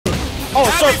Oh,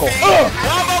 circle.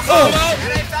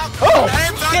 Oh,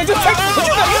 yeah, just take it.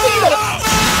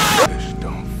 This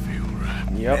don't feel right.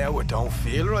 Yep. Yeah, it don't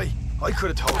feel right. I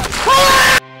could have told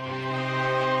you.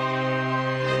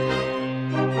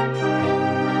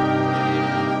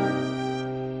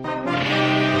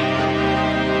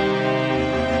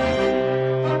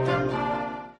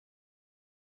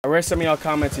 I read some of y'all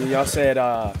comments and y'all said,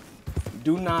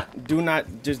 do not,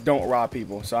 just don't rob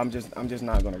people. So I'm just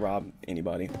not gonna rob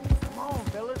anybody. Come on,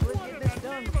 fellas, let's get this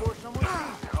done before someone.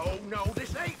 Oh no,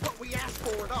 this ain't what we asked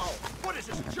for at all. What is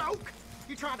this, a joke?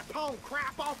 You trying to pawn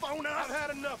crap off on us? I've had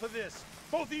enough of this.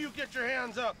 Both of you get your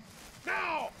hands up.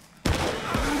 Now!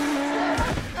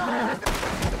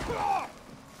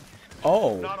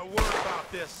 Oh. Not a word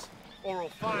about this, or we'll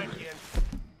find you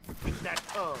and with that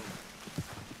tongue.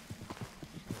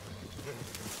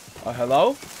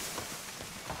 Hello?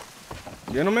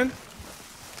 Gentlemen?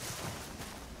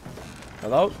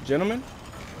 Hello, gentlemen?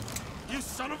 You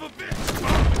son of a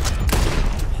bitch!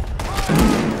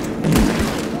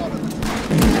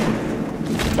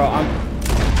 Bro,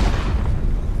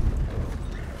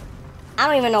 I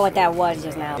don't even know what that was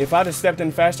just now. if I'd have stepped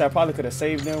in faster, I probably could have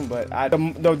saved them, but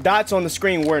the dots on the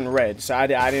screen weren't red, so I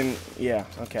didn't, yeah,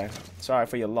 okay. Sorry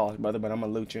for your loss, brother, but I'm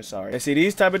gonna loot you, sorry. And see,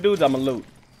 these type of dudes, I'm gonna loot.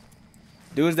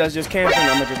 Dudes that's just camping,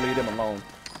 I'm gonna just leave them alone.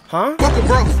 Huh? Fuck a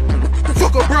bro!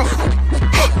 Fuck a bro!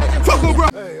 Fuck a bro!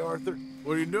 Hey, Arthur,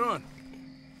 what are you doing?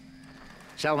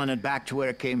 Selling it back to where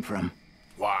it came from.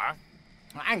 Why?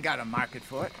 I ain't got a market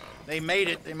for it. They made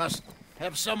it. They must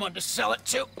have someone to sell it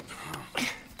to.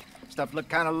 Stuff look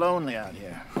kind of lonely out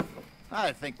here.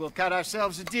 I think we'll cut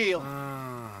ourselves a deal.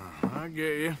 I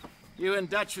get you. You and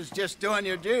Dutch was just doing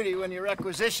your duty when you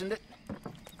requisitioned it.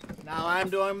 Now I'm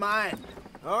doing mine.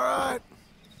 All right.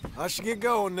 I should get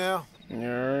going now.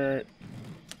 Alright.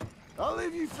 I'll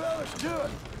leave you fellas to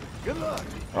it. Good luck.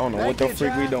 I don't know Thank what the you,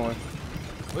 freak we John. doing.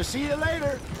 We'll see you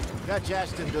later. Dutch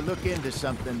asked him to look into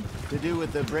something to do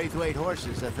with the Braithwaite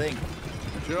horses, I think.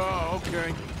 Sure,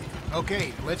 okay.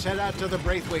 Okay, let's head out to the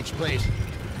Braithwaite's place.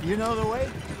 You know the way?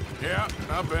 Yeah,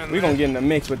 I've been We gonna get in the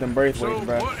mix with them So Braithwaites,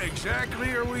 bro. what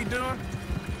exactly are we doing?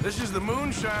 This is the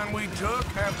moonshine we took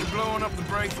after blowing up the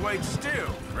Braithwaite still,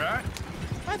 right?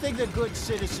 I think the good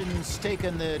citizens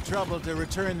taking the trouble to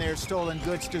return their stolen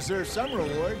goods deserve some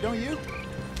reward, don't you?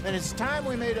 And it's time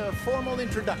we made a formal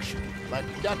introduction, like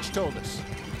Dutch told us.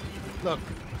 Look,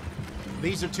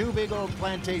 these are two big old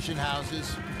plantation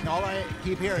houses. And all I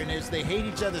keep hearing is they hate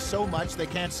each other so much they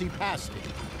can't see past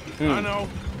it. I know.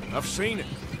 I've seen it.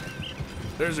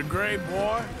 There's a gray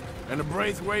boy and a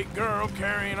Braithwaite girl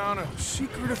carrying on a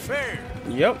secret affair.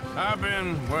 Yep. I've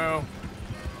been, well,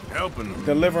 helping them.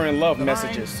 Delivering love The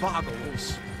messages. mind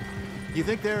boggles. You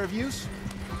think they're of use?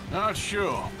 Not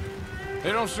sure.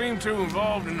 They don't seem too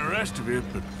involved in the rest of it,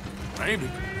 but maybe.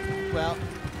 Well,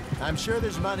 I'm sure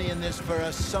there's money in this for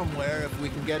us somewhere if we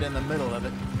can get in the middle of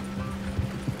it.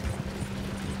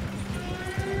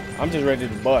 I'm just ready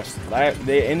to bust.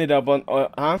 They ended up on,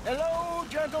 huh? Hello,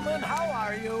 gentlemen. How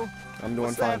are you? I'm doing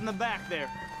What's that in fine. the back there?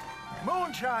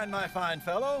 Moonshine, my fine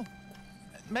fellow.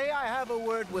 May I have a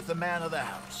word with the man of the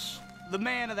house? The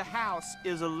man of the house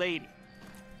is a lady,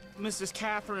 Mrs.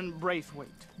 Catherine Braithwaite.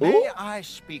 May I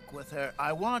speak with her?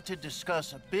 I want to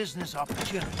discuss a business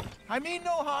opportunity. I mean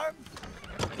no harm.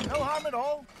 No harm at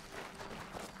all.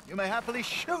 You may happily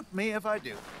shoot me if I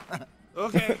do.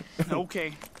 Okay,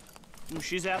 okay.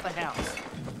 She's at the house.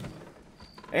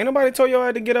 Ain't nobody told y'all I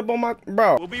had to get up on my,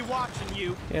 bro. We'll be watching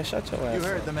you. Yeah, shut your ass You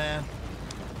heard up. the man.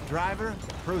 Driver,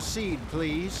 proceed,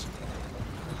 please.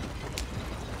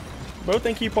 Bro,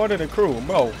 think he part of the crew.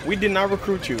 Bro, we did not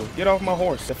recruit you. Get off my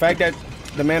horse. The fact that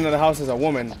the man of the house is a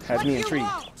woman has me intrigued.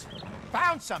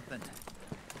 Found something.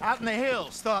 Out in the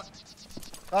hills. Thought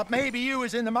maybe you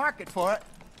was in the market for it.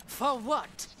 For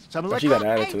what? Some Oh, liquor. she got an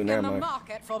Ain't attitude, in never the mind.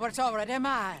 market for what's already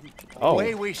mine. The Oh,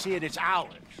 way we see it, it's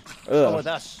ours. Ugh. So with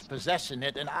us possessing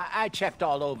it, and I checked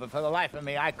all over. For the life of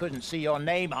me, I couldn't see your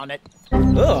name on it.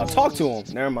 ugh, talk to him.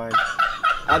 Never mind.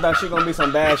 I thought she gonna be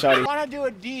some bad shawty. Want to do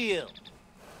a deal?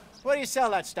 What do you sell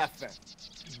that stuff for?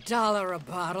 $1 a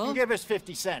bottle. You give us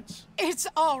 50 cents. It's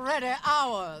already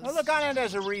ours. Well, look on it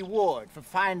as a reward for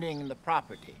finding the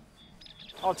property.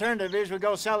 Alternative is we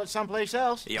go sell it someplace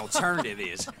else. The alternative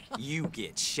is you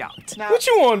get shot. Now, What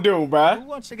you wanna do, who bruh?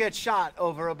 wants to get shot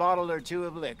over a bottle or two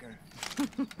of liquor?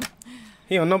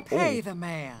 He don't know. Pay Ooh. the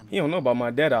man. He don't know about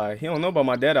my dead eye. He don't know about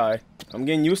my dead eye. I'm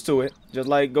getting used to it. Just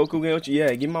like Goku Gilchi.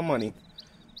 Yeah, give me my money.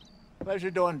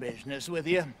 Pleasure doing business with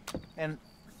you. And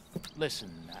listen,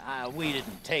 we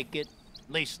didn't take it.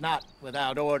 At least not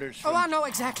without orders from... Oh, I know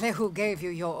exactly who gave you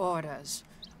your orders.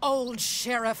 Old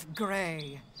Sheriff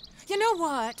Gray. You know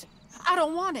what? I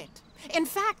don't want it. In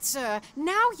fact, sir,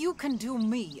 now you can do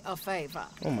me a favor.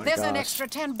 Oh my There's an gosh. extra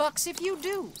 $10 if you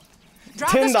do.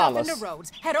 Drop the stuff into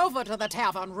Rhodes, head over to the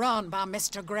tavern run by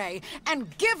Mr. Gray,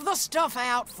 and give the stuff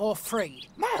out for free.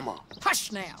 Mama!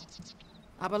 Hush now.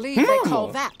 I believe they call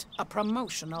that a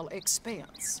promotional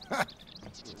expense.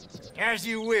 As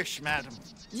you wish, madam.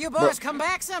 You boys come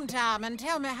back sometime and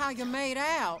tell me how you made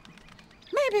out.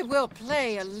 Maybe we'll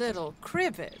play a little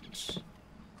cribbage.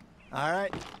 All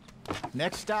right.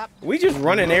 Next stop. We just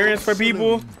running errands for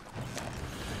people.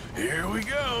 Here we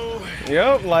go.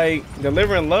 Yep, like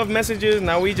delivering love messages.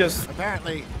 Now we just.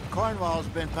 Apparently, Cornwall's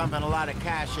been pumping a lot of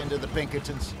cash into the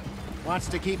Pinkertons. Wants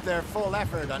to keep their full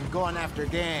effort on going after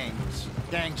gangs.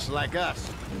 Gangs like us.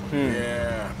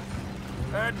 Yeah.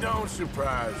 That don't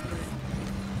surprise me.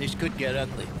 This could get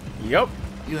ugly. Yep.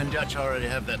 You and Dutch already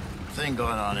have that thing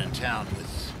going on in town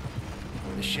with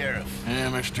the sheriff.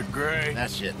 Yeah, Mr. Gray.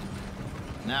 That's it.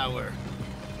 Now we're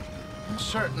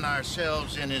inserting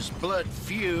ourselves in his blood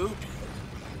feud.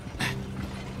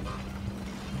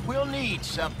 We'll need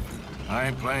something. I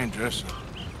ain't playing, Jesse.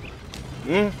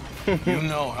 You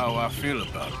know how I feel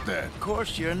about that. Of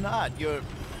course you're not. You're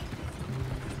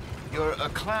a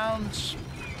clown's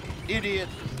idiot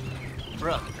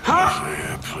brother.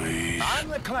 Yeah, please. I'm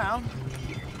the clown.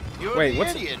 You're Wait, the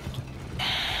what's idiot.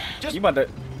 Just You about to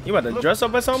look dress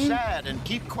up or something? sad and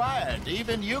keep quiet.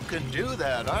 Even you can do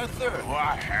that, Arthur. Oh,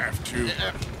 I have to.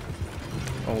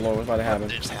 Oh Lord, what's about to happen?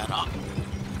 This hat on.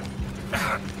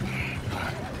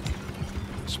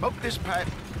 Smoke this pipe.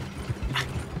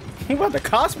 You about to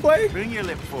cosplay? Bring your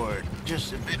lip forward.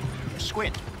 Just a bit.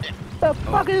 Squint. The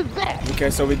fuck is that? Okay,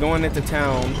 so we're going into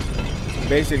town,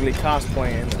 basically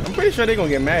cosplaying. I'm pretty sure they're gonna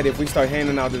get mad if we start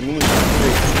handing out this moonshine free.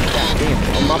 God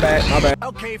damn. Oh, my bad.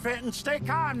 Okay, Fenton, stay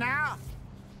calm now.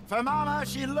 For Mama,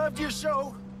 she loved you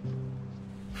so.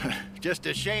 Just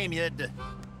a shame you had to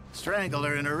strangle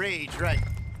her in a rage, right?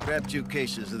 Grab 2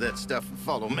 cases of that stuff and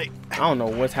follow me. I don't know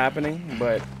what's happening,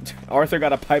 but Arthur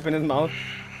got a pipe in his mouth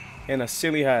and a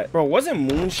silly hat. Bro, wasn't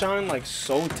moonshine like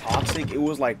so toxic? It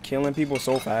was like killing people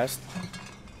so fast.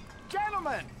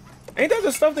 Gentlemen! Ain't that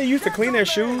the stuff they used to clean their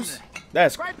shoes?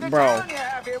 That's, Quite the bro. town you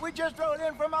have here. We just rode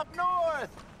in from up north.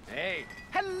 Hey,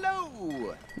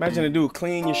 hello. Imagine a dude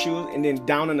cleaning your shoes and then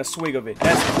downing a swig of it.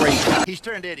 That's crazy. He's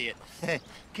turned idiot.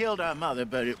 Killed our mother,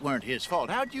 but it weren't his fault.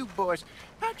 How'd you boys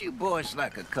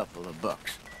like a couple of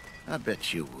bucks? I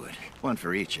bet you would. One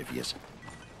for each of you.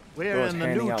 We're Bro's in the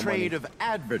handing new out trade money. of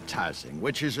advertising,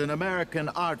 which is an American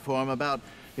art form about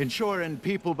ensuring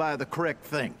people buy the correct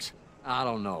things. I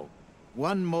don't know.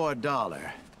 $1 more.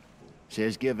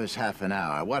 Says give us half an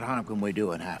hour. What harm can we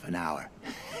do in half an hour?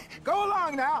 Go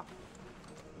along now.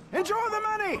 Enjoy the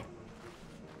money.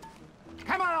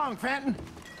 Come along, Fenton.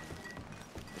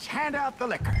 Let's hand out the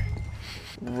liquor.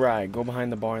 Right, go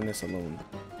behind the bar in the saloon.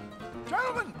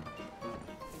 Gentlemen!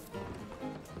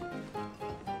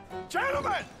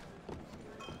 Gentlemen!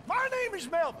 My name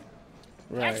is Melvin.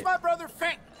 That's Right. my brother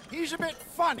Fenton. He's a bit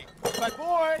funny, but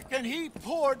boy, can he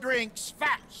pour drinks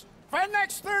fast. For the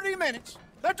next 30 minutes,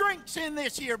 the drinks in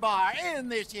this here bar, in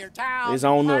this here town, It's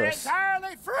on are us.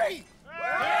 entirely free.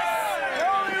 The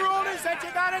only rule is that you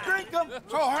gotta drink them.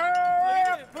 So hurry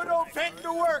up, put old Fenton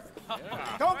to work.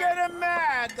 Don't get him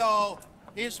mad, though.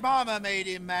 His mama made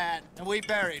him mad, and we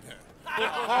buried her.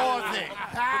 Poor thing.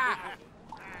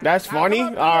 That's funny.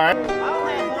 All right.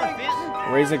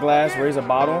 Raise a glass, raise a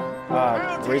bottle.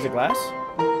 Raise a glass.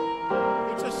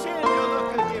 It's a sin to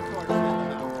look at a gift horse in the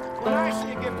mouth. When I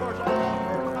see a gift horse,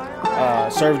 I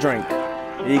Serve drink.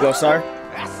 Here you go, sir.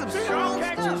 that's some strong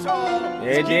catches all.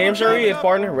 Yeah, damn sure he is,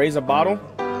 partner. Raise a bottle.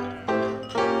 Don't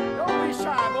be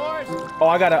shy, boys. Oh,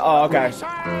 I gotta. Oh, okay.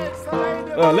 Shy, it's the way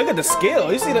to Look at the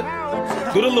skill. You see the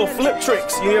do the little flip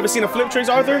tricks. You ever seen the flip tricks,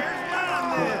 Arthur?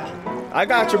 I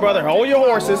got you, brother. Hold your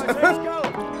horses.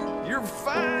 You're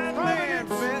fine man,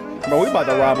 Fenton. Bro, we about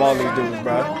to rob all these dudes,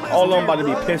 bro. All of them about to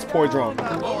be piss poor drunk.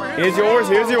 Here's yours.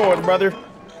 Here's yours, brother.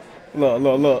 Look,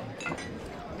 look, look.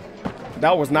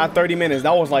 That was not 30 minutes.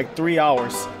 That was like 3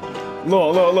 hours.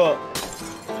 Look, look, look.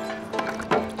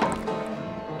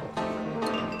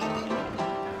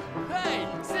 Hey,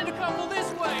 send a couple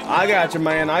this way. I got you,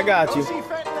 man. I got Go you. see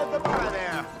Fenton at the bar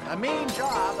there. A mean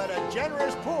job, but a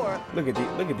generous pour. Look at these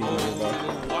niggas, bro.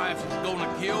 Little wife is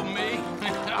gonna kill me.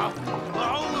 I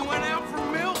only went out for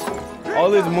milk. All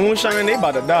this moonshine, they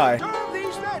about to die.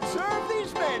 Serve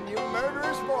these men, you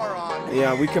murderous moron.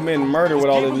 Yeah, we committing murder with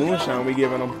all this moonshine we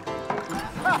giving them.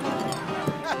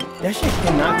 That shit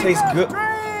cannot taste good.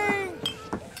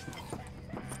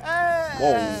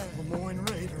 Whoa. Lemoyne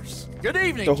Raiders. Good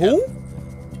evening. The who?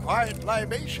 quiet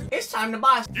libation. It's time to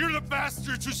buy. You're the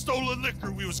bastards who stole the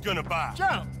liquor we was gonna buy.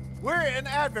 Joe, we're in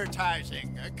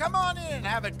advertising. Come on in and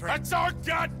have a drink. That's our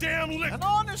goddamn liquor. An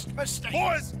honest mistake.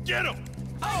 Boys, get him.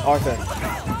 Arthur.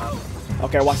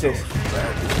 Okay, watch this.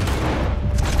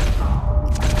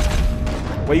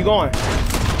 Where you going?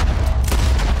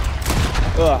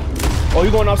 Oh,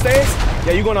 you going upstairs?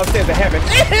 Yeah, you going upstairs to heaven.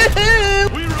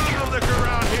 We run the liquor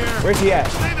around here. Where's he at?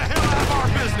 Stay the hell out of our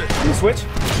business. You switch?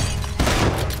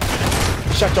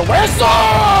 Shut your whistle!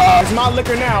 It's my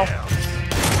liquor now.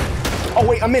 Oh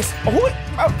wait, I missed. Oh, who?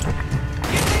 Oh.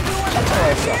 Shut your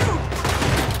ass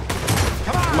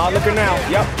up. My liquor now.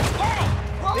 Yep.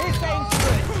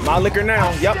 My liquor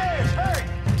now. Yep.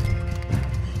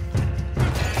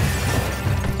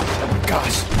 Oh my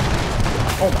gosh.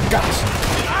 Oh my gosh.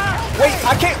 Wait,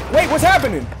 I can't. Wait, what's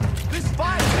happening?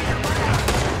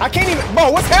 I can't even.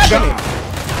 Bro, what's happening?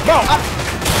 Bro,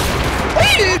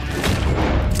 wait.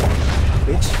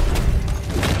 Bitch.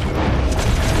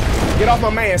 Get off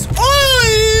my mans.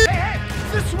 Oh!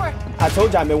 This way. I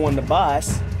told y'all I one of the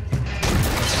boss.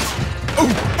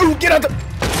 Ooh, get out the.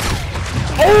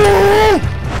 Oh!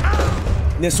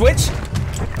 Then switch.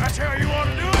 That's how you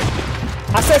want to do it?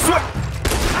 I said switch.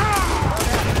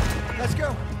 Let's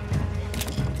go.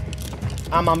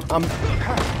 I'm.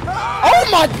 Oh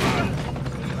my!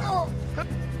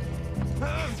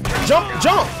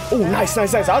 Jump! Oh, nice. I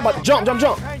was about to jump.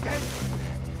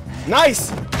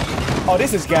 Nice. Oh,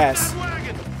 this is gas.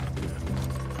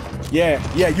 Yeah.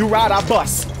 You ride, I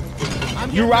bus.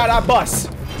 You ride, I bus.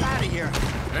 Out of here.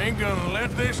 Ain't gonna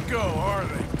let this go, are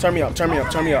they? Turn me up. They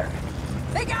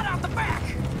got out the back.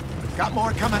 Got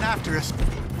more coming after us.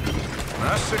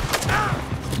 That's it.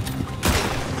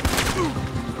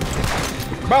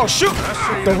 Bro, shoot.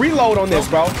 The reload on this,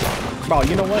 bro. Bro,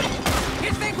 you know what?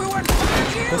 You think we wouldn't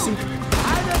find you? Pussy.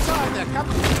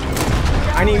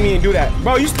 I didn't mean to do that.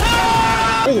 Bro, you.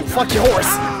 Oh, fuck your horse.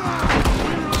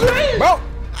 Bro.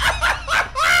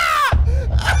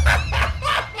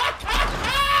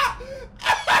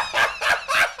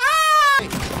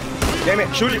 Damn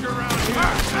it, shoot it.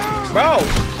 Bro,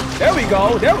 there we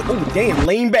go. Oh, damn,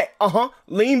 lean back.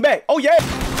 Lean back. Oh, yeah.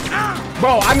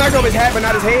 Bro, I knocked over his hat, but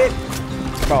not his head.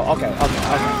 Bro, okay.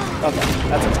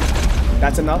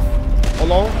 That's enough.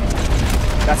 Hold on.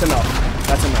 That's enough.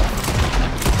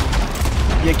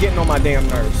 You're getting on my damn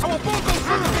nerves.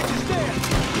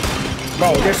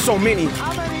 Bro, there's so many.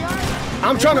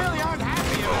 I'm trying to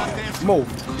move.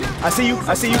 I see you.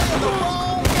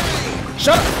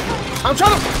 Shut up. I'm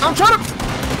trying to.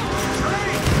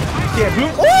 Yeah, blue.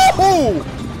 Ooh!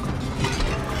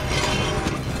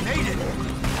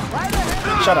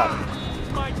 Shut up.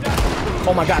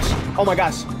 Oh my gosh.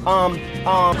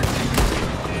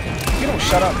 You don't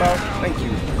shut up, bro. Thank you.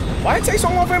 Why it take so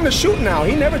long for him to shoot now?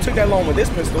 He never took that long with this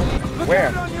pistol.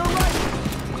 Where?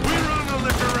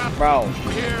 Bro.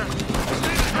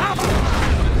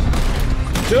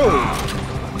 Dude.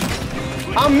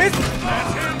 I'm missing.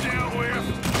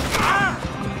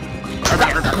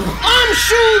 I'm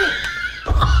shooting.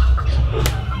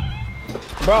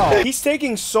 Bro, he's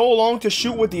taking so long to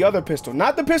shoot with the other pistol.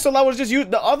 Not the pistol I was just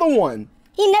using, the other one.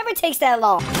 He never takes that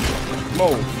long.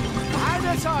 Move.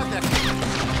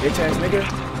 Bitch ass nigga.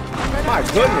 My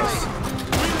goodness.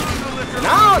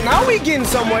 Now we getting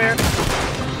somewhere.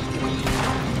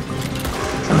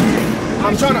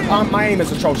 I'm trying to. My aim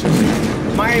is atrocious.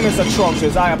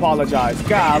 I apologize.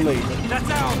 Golly. That's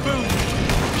our food.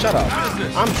 Shut up.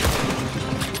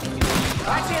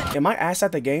 Am I ass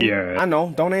at the game? Yeah. I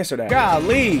know. Don't answer that.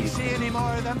 Golly. See any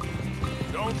more of them?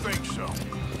 Don't think so.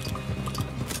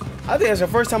 I think that's the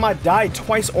first time I died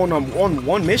twice on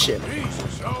one mission.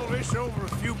 Jesus, all this over a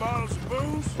few bottles of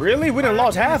booze? Really? We done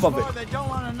lost half of it. They don't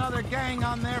want another gang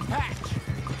on their patch.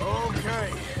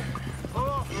 Okay. Pull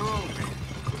off the road.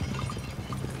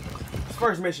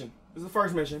 First mission. This is the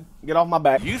first mission. Get off my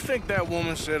back. You think that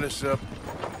woman set us up?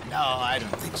 No, I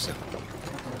don't think so.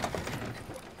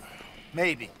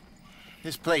 Maybe.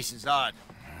 This place is odd.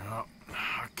 Well,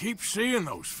 I keep seeing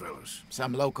those fellas.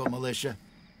 Some local militia.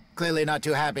 Clearly not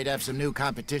too happy to have some new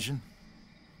competition.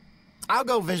 I'll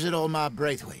go visit old Ma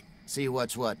Braithwaite. See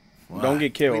what's what. Don't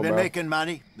get killed, We've been bro. making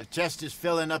money. The chest is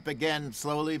filling up again,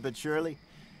 slowly but surely.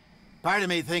 Part of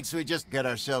me thinks we just got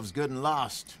ourselves good and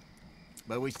lost.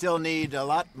 But we still need a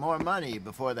lot more money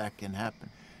before that can happen.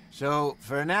 So,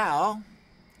 for now,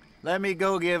 let me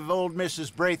go give old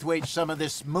Mrs. Braithwaite some of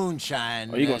this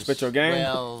moonshine. Are you gonna spit your game?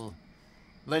 Well,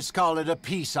 let's call it a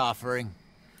peace offering.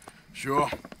 Sure.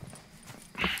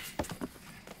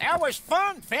 That was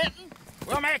fun, Fenton.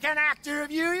 We'll make an actor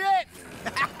of you yet.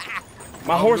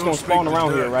 My horse gonna spawn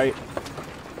around here, right?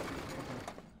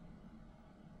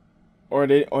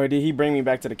 Or did he bring me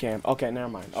back to the camp? Okay, never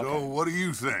mind. Okay. So, what do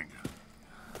you think?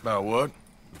 About what?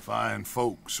 Fine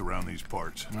folks around these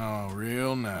parts. Oh,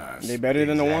 real nice. They better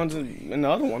than the ones in the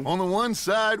other one. On the one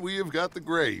side, we have got the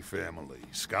Gray family.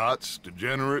 Scots,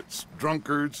 degenerates,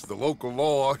 drunkards, the local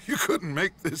law. You couldn't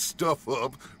make this stuff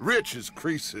up. Rich as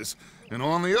Croesus. And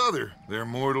on the other, their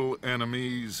mortal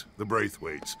enemies, the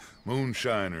Braithwaites.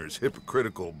 Moonshiners,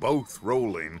 hypocritical, both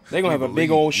rolling. They're gonna have a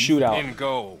big old shootout. In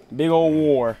gold. Big old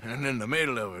war. And in the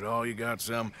middle of it all, you got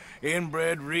some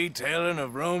inbred retelling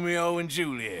of Romeo and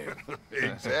Juliet.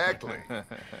 Exactly.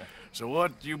 So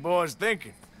what you boys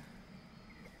thinking?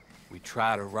 We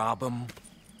try to rob them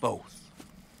both.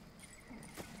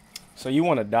 So you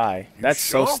want to die? That's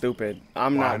so sure? stupid.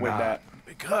 I'm Why not with not? that.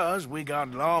 Because we got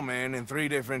lawmen in 3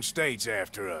 different states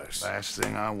after us. Last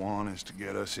thing I want is to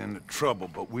get us into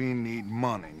trouble, but we need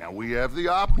money. Now, we have the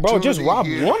opportunity Bro, just rob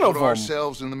here one to of put them.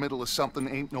 ourselves in the middle of something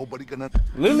ain't nobody gonna...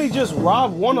 Literally just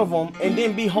rob one of them and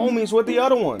then be homies with the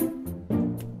other one.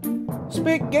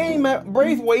 Spit game at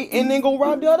Braithwaite and then go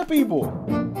rob the other people.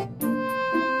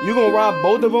 You gonna rob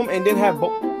both of them and then have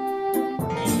both...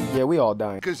 Yeah, we all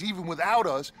dying. Because even without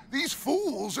us, these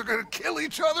fools are gonna kill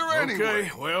each other anyway.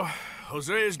 Okay, well,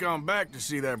 Hosea's gone back to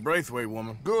see that Braithwaite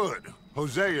woman. Good.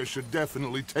 Hosea should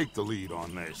definitely take the lead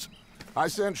on this. I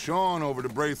sent Sean over to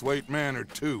Braithwaite Manor,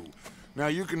 too. Now,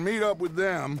 you can meet up with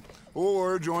them,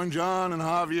 or join John and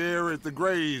Javier at the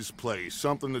Gray's place.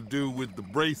 Something to do with the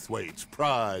Braithwaite's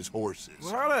prize horses.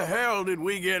 Well, how the hell did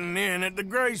we get in at the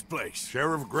Gray's place?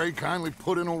 Sheriff Gray kindly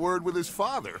put in a word with his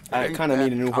father. I Ain't kind of that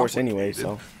need a new horse anyway, so...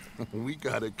 complicated? We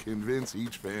gotta convince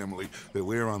each family that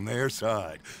we're on their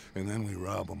side, and then we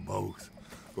rob them both.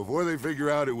 Before they figure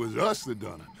out it was us that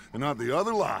done it, and not the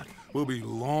other lot, we'll be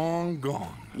long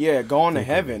gone. Yeah, gone to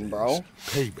heaven, bro.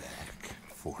 Payback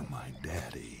for my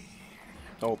daddy.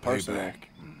 Oh, personal. Payback.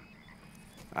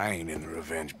 I ain't in the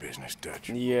revenge business,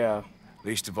 Dutch. Yeah.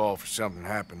 Least of all for something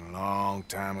happened a long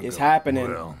time ago. It's happening.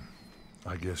 Well,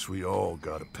 I guess we all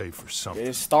gotta pay for something.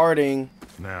 It's starting.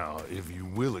 Now, if you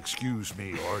will excuse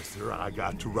me, Arthur, I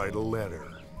got to write a letter.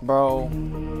 Bro.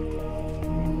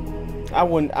 I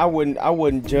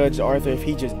wouldn't judge Arthur if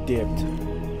he just dipped.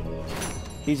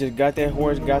 He just got that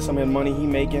horse, got some of the money he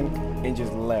making, and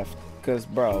just left. Cause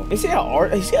bro, you see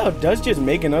how Dutch just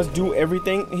making us do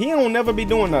everything? He don't never be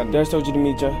doing nothing. Dutch told you to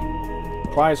meet ya.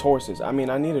 Prize horses. I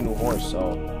mean, I need a new horse,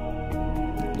 so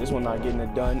this one not getting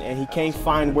it done. And he can't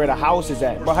find where the house is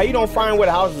at. Bro, how you don't find where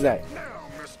the house is at?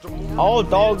 All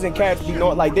dogs and cats be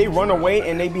knowing, like they run away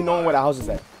and they be knowing where the house is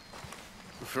at.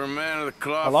 For a man of the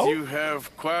cloth, Hello? you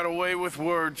have quite a way with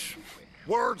words.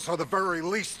 Words are the very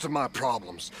least of my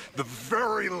problems. The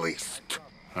very least.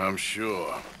 I'm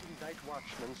sure.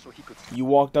 You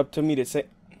walked up to me to say,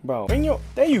 bro,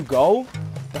 there you go,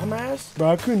 dumbass. Bro,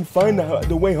 I couldn't find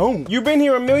the way home. You've been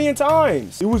here a million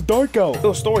times. It was dark out.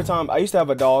 Little story time. I used to have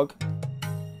a dog,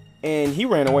 and he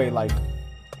ran away. Like,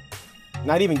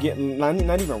 not even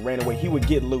ran away. He would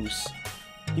get loose.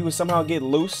 He would somehow get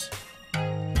loose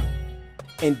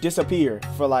and disappear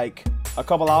for like a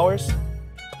couple hours.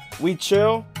 We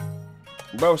chill.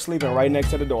 Bro sleeping right next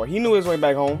to the door. He knew his way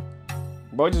back home.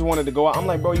 Bro just wanted to go out. I'm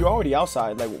like, bro, you're already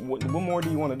outside. Like, what more do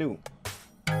you want to do?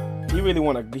 He really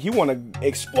want to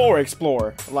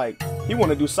explore. Like, he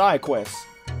want to do side quests.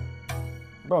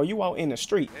 Bro, you out in the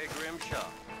street. Hey, Grimshaw.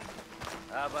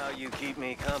 How about you keep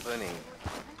me company?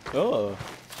 Oh.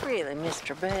 Really,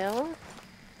 Mr. Bell?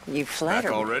 You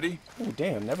flatter me. already? Oh,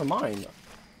 damn, never mind.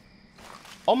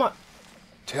 Oh, my.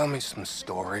 Tell me some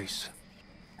stories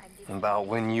about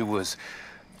when you was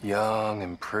young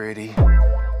and pretty.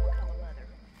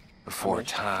 Before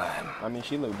time. I mean,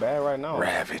 she look bad right now.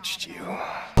 Ravaged you.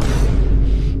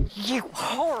 You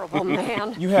horrible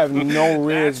man. You have no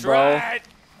riz, bro. Right.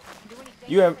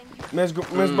 You have Miss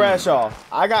Bradshaw.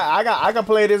 I got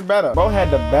play this better. Bro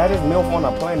had the baddest MILF on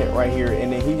the planet right here,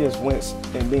 and then he just went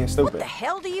and being stupid. What the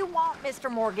hell do you want,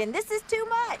 Mr. Morgan? This is too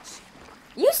much.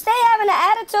 You stay having an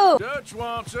attitude. Dutch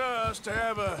wants us to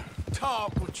have a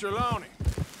talk with Trelawney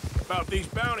about these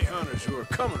bounty hunters who are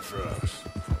coming for us.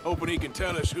 Hoping he can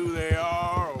tell us who they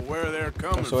are or where they're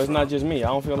coming So it's from. not just me. I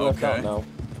don't feel left out now.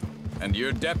 And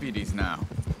you're deputies now.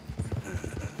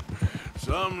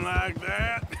 Something like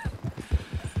that.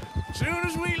 Soon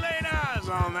as we laid eyes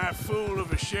on that fool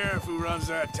of a sheriff who runs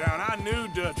that town, I knew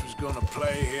Dutch was gonna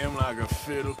play him like a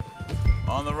fiddle.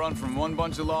 On the run from one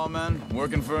bunch of lawmen,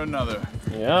 working for another.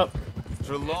 Yep.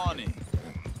 Trelawney.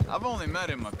 I've only met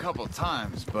him a couple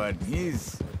times, but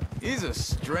he's a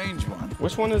strange one.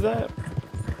 Which one is that?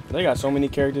 They got so many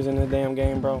characters in this damn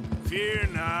game, bro. Fear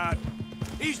not.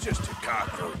 He's just a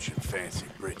cockroach in fancy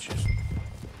breeches.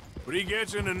 But he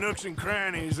gets into nooks and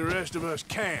crannies the rest of us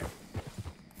can't.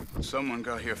 Someone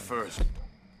got here first.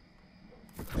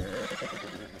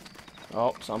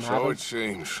 Oh, something So happened. it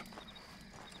seems.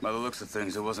 By the looks of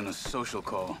things, it wasn't a social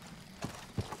call.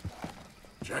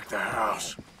 Check the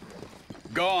house.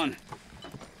 Gone.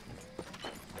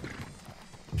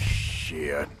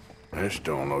 Shit. This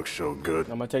don't look so good.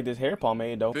 I'm gonna take this hair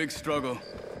pomade though. Big struggle.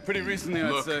 Pretty recently,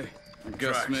 I'd Look. say. I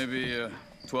guess Tracks. maybe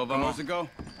 12 hours ago.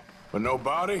 But no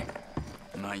body?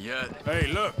 Not yet. Hey,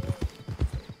 look.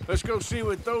 Let's go see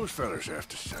what those fellas have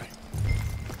to say.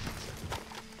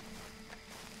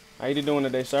 How you doing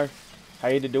today, sir? How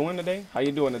you doing today? How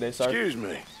you doing today, sir? Excuse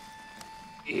me.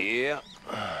 Yeah.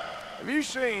 Have you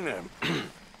seen him?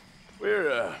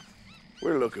 We're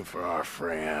looking for our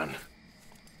friend.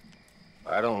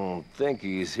 I don't think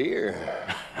he's here.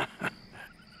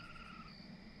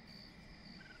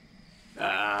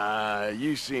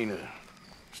 You seen a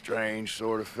strange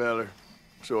sort of feller?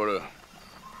 Sort of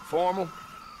formal?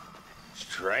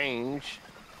 Strange?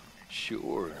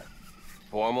 Sure.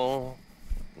 Formal?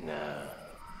 Nah.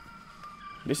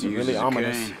 This is really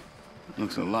ominous.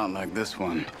 Looks a lot like this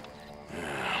one.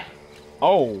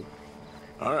 Oh.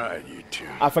 All right, you two.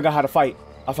 I forgot how to fight.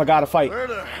 I forgot to fight. Where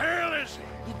the hell is he?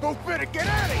 You both better get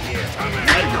out of here.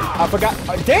 I forgot.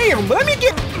 Damn, let me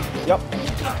get. Yep.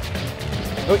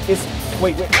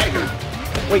 Wait.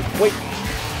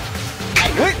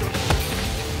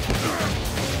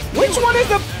 Which one is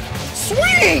the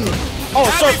swing? Oh,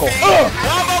 circle.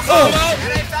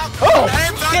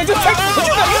 Yeah, just take.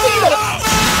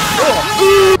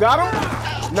 Got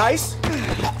him. Nice.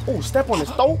 Oh, step on his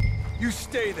throat. You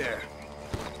stay there.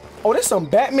 Oh, there's some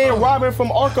Batman Robin from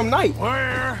Arkham Knight.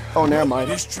 Where? Oh, never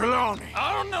mind. Is Trelawney?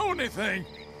 I don't know anything.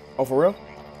 Oh, for real?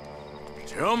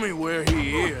 Tell me where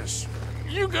he is.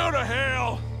 You go to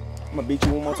hell. I'm gonna beat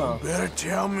you one more time. Better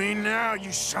tell me now,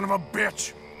 you son of a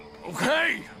bitch.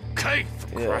 Okay.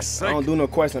 For Yeah, Christ's sake. I don't do no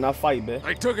question. I fight, bitch.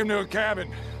 I took him to a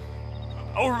cabin.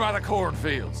 Over by the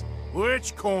cornfields.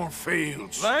 Which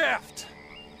cornfields? Left.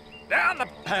 Down the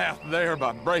path there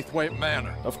by Braithwaite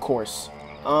Manor. Of course.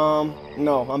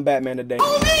 No, I'm Batman today.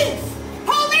 Police!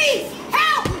 Police!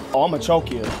 Help! Oh, I'm gonna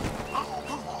choke you.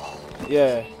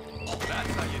 Yeah.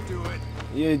 That's how you do it.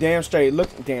 Yeah, damn straight. Look,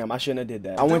 damn, I shouldn't have did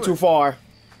that. I went too far.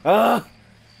 I'm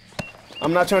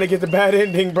not trying to get the bad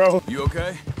ending, bro. You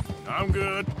okay? I'm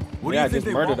good. What Yeah, I do you just think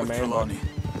they murdered want a with man, Trelawney?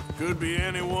 Could be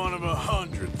any one of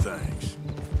 100 things.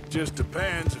 Just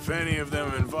depends if any of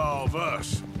them involve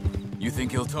us. You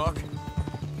think he'll talk?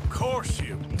 Of course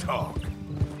he'll talk.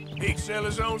 He'd sell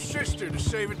his own sister to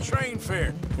save a train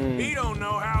fare. He don't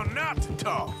know how not to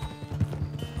talk.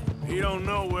 He don't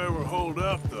know where we're holed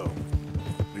up, though.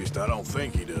 At least I don't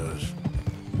think he does.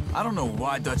 I don't know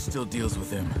why Dutch still deals with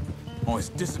him. Always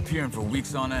disappearing for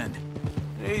weeks on end.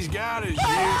 He's got his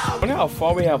I years. wonder how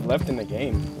far we have left in the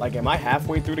game. Like, am I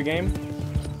halfway through the game?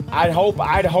 I'd hope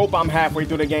I'm halfway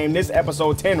through the game. This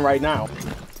episode 10 right now.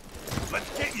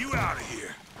 Let's get you out of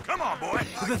here. Come on, boy.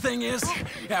 The thing is,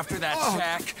 after that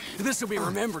check, this will be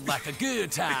remembered like a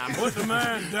good time. Put the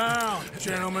man down,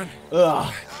 gentlemen.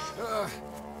 Ugh.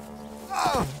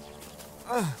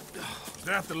 Is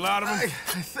that the lot of them? I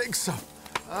think so.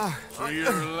 So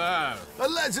you're alive.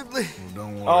 Allegedly. Well,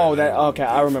 don't worry. Oh, that. Okay,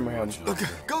 I remember him. Look,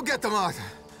 go get them out.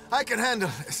 I can handle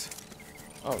this.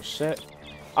 Oh shit.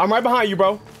 I'm right behind you,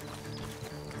 bro.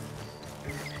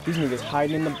 These niggas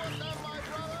hiding in the.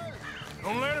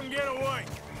 Don't let him get away.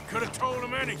 Could have told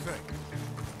him anything.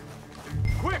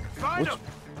 Quick, find him.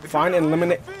 Find and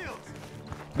eliminate.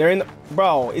 They're in the.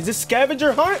 Bro, is this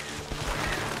scavenger hunt?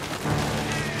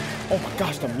 Oh my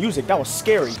gosh, the music. That was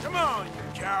scary. Come on, you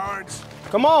cowards.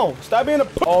 Come on, stop being a.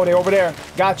 Oh, they over there.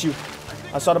 Got you.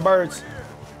 I saw the birds.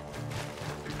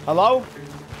 Hello?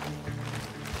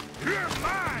 You're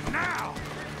mine now.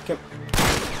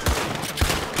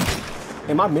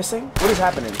 Am I missing? What is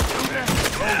happening? Who the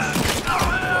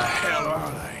hell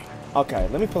are they? Okay,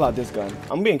 let me pull out this gun.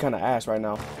 I'm being kind of ass right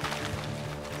now.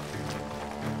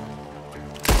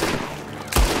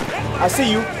 I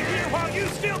see you. While you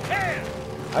still can.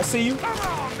 I see you. Come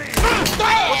on,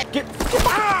 man. Get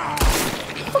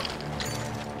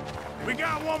We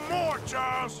got one more,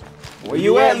 Charles. Where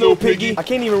you at, little piggy? I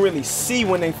can't even really see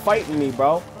when they fighting me,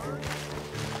 bro.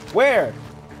 Where?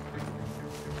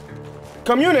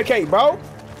 Communicate, bro.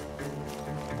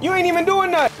 You ain't even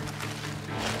doing nothing.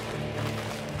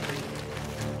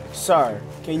 Sir,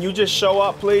 can you just show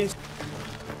up, please?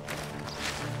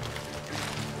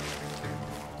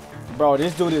 Bro,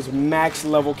 this dude is max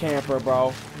level camper,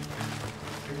 bro.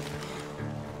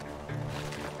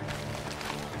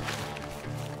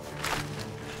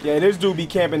 Yeah, this dude be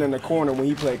camping in the corner when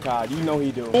he play COD. You know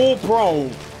he do.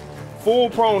 Full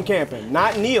prone camping,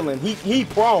 not kneeling. He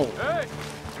prone. Hey,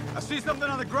 I see something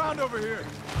on the ground over here.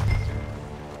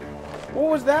 What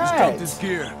was that? Just drop this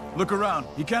gear. Look around.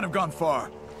 You can't have gone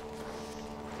far.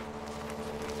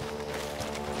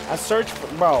 I searched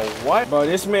for, bro, what? Bro,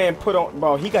 this man put on,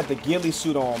 bro, he got the ghillie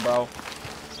suit on, bro.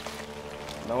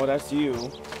 No, that's you.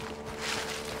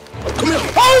 Come here.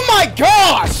 Oh my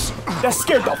gosh! That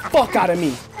scared the fuck out of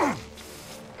me.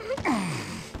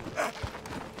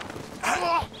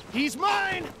 He's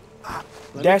mine!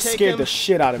 That scared the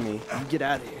shit out of me. You get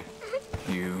out of here.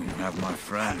 You have my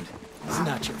friend. He's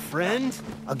not your friend.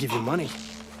 I'll give you money.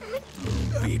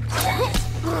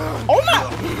 Oh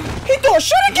my! He threw a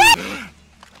shit again!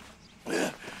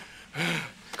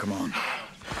 Come on.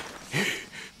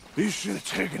 You should have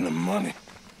taken the money.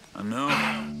 I know.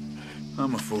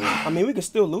 I'm a fool. I mean, we can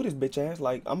still loot his bitch ass.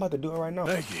 Like, I'm about to do it right now.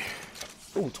 Thank you.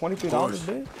 Ooh, $23,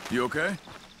 bitch. You okay?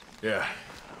 Yeah,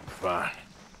 fine.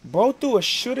 Bro threw a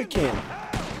shuriken.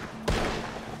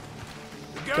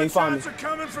 The Can't find me. gunshots are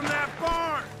coming from that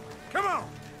barn. Come on.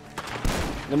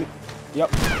 Let me.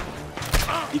 Yep.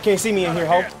 You can't see me in here,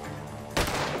 ho.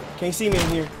 Can't see me in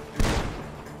here.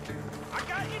 I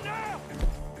got you now.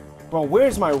 Bro,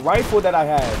 where's my rifle that I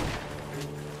had?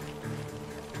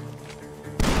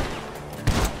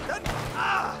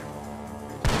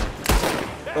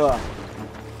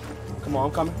 Come on,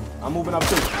 I'm coming. I'm moving up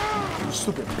too. You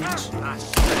stupid bitch.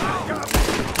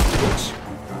 Bitch.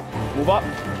 Move up.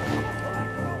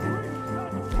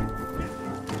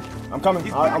 I'm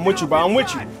coming. I'm with you, bro. I'm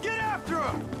with you. Get after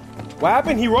him. What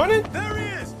happened? He running? There he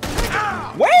is.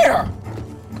 Where?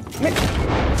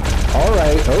 All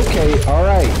right. Okay. All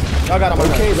right. Y'all got him.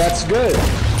 Okay, that's good.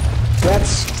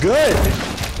 That's good.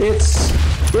 It's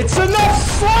enough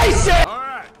slicing. All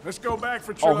right, let's go back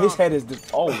for Oh, his head is.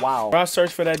 Oh wow. I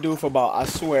searched for that dude for about, I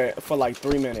swear, for like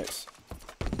 3 minutes.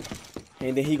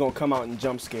 And then he gonna come out and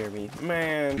jump scare me.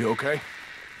 Man. You okay?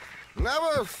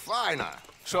 Never finer.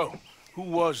 So, who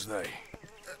was they?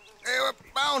 They were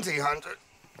bounty hunter.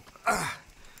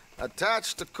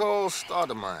 Attached to Cole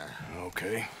Stoudemire.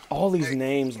 Okay. All these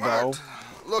names, bro. Weren't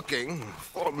looking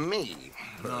for me,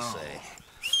 per se.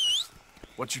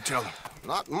 What you tell them?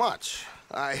 Not much.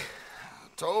 I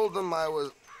told them I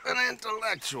was an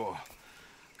intellectual.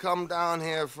 Come down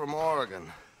here from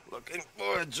Oregon, looking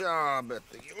for a job at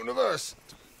the university.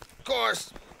 Of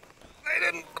course, they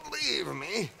didn't believe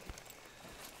me.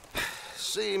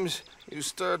 Seems you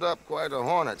stirred up quite a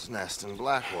hornet's nest in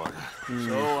Blackwater.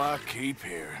 So I keep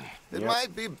hearing. It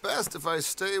might be best if I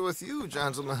stay with you,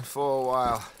 gentlemen, for a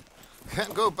while.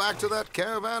 Can't go back to that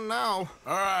caravan now.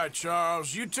 All right,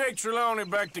 Charles. You take Trelawney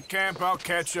back to camp. I'll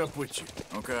catch up with you.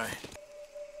 Okay.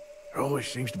 There always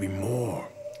seems to be more.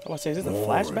 I was saying, is this a More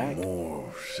flashback? and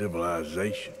more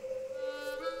civilization.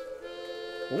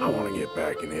 Ooh. I want to get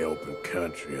back in the open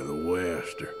country of the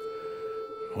West, or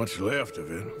what's left of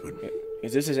it, but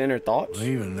Is this his inner thoughts?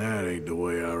 even that ain't the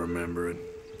way I remember it.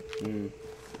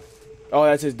 Oh,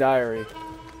 that's his diary.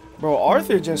 Bro,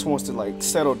 Arthur just wants to, like,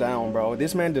 settle down, bro.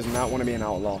 This man does not want to be an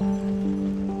outlaw.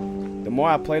 The more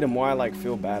I play, the more I, like,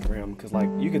 feel bad for him. Because, like,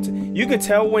 you could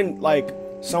tell when, like,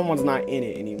 someone's not in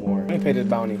it anymore. Let me pay this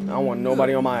bounty. I don't want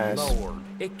nobody on my ass. Lord,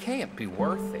 it can't be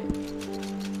worth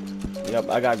it. Yep,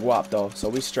 I got guap, though. So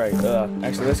we straight.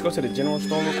 Actually, let's go to the general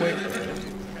store real quick.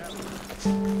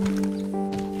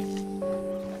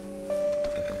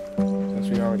 Since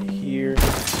we already here.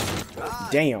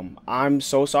 Damn, I'm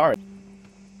so sorry.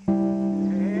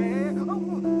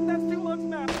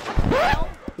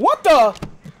 What the?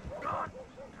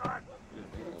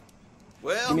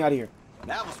 Well, Get me out of here.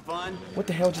 that was fun. What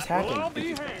the hell just happened?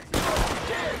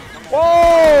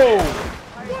 Whoa!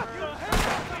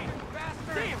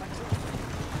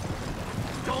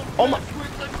 Oh my.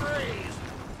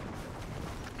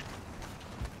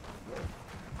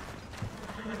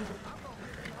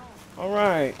 All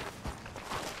right.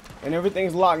 And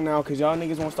everything's locked now because y'all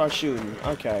niggas won't start shooting.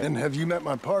 Okay. And have you met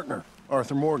my partner,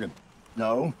 Arthur Morgan?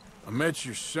 No. I met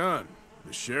your son,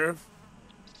 the sheriff.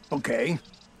 Okay.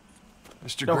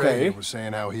 Mr. Gray was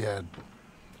saying how he had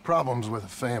problems with a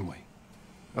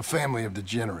family of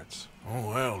degenerates. Oh,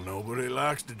 well, nobody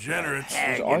likes degenerates.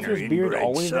 Is Arthur's beard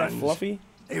always that fluffy?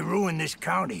 They ruined this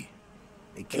county.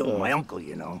 They killed my uncle,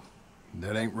 you know.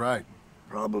 That ain't right.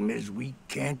 Problem is, we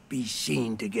can't be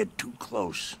seen to get too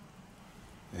close.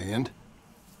 And?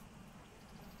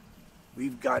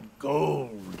 We've got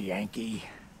gold, Yankee.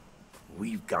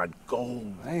 We've got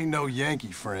gold. I ain't no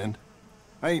Yankee, friend.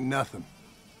 I ain't nothing.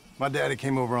 My daddy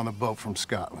came over on the boat from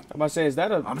Scotland. I'm about to say, is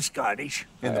that a... I'm Scottish.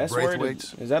 And the S word?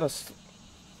 Braithwaites? Is that a...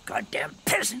 Goddamn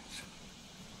peasants.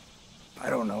 I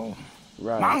don't know.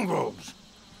 Right. Mongrels.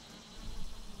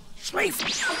 Slave.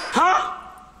 Huh?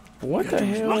 What the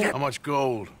hell? How much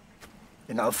gold?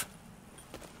 Enough.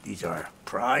 These are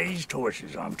prized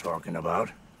horses I'm talking about.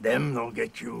 Them, they'll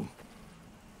get you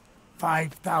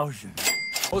 5,000.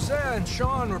 Hosea and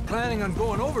Sean were planning on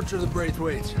going over to the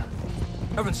Braithwaites.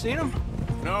 Haven't seen them?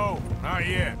 No, not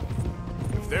yet.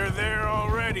 If they're there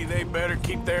already, they better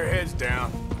keep their heads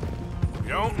down. We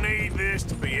don't need this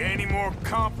to be any more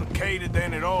complicated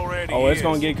than it already is. Oh, it's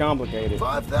gonna get complicated.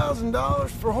 $5,000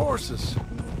 for horses.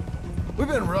 We've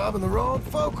been robbing the wrong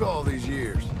folk all these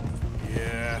years.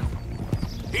 Yeah.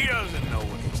 He doesn't know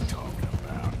what he's talking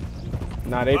about.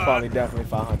 Nah, they probably definitely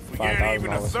Get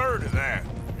even a $5,000. third of that.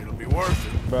 It'll be worth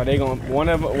it. Bro, they gonna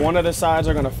one of the sides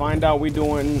are gonna find out we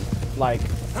doing like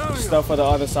stuff for the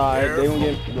other side. They gonna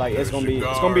get like it's gonna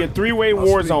be a three-way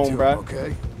war zone, bro.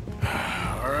 Okay.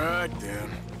 All right then.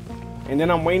 And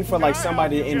then I'm waiting for like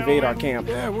somebody to invade our camp.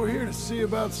 Yeah, we're here to see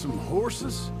about some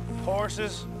horses.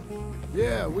 Horses?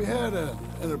 Yeah, we had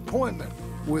an appointment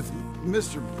with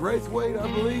Mr. Braithwaite, I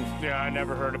believe. Yeah, I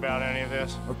never heard about any of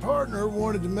this. Our partner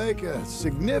wanted to make a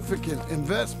significant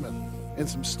investment in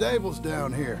some stables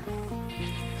down here.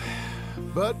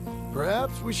 But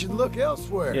perhaps we should look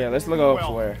elsewhere. Yeah, let's look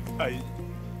elsewhere.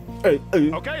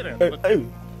 Okay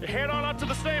then. Head on up to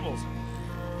the stables.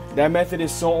 That method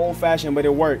is so old-fashioned, but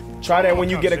it worked. Try that when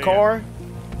you get a car.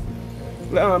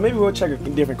 Maybe we'll check a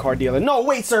different car dealer. No,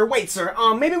 wait, sir.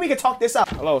 Maybe we can talk this out.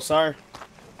 Hello, sir.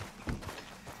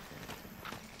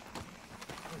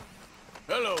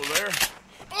 Hello there.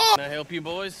 Can I help you,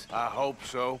 boys? I hope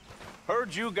so.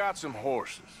 Heard you got some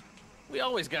horses. We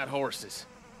always got horses.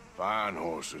 Fine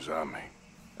horses, I mean.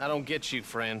 I don't get you,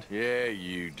 friend. Yeah,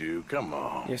 you do. Come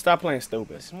on. Yeah, stop playing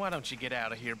stupid. Listen, why don't you get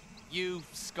out of here? You,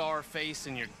 Scarface,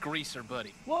 and your greaser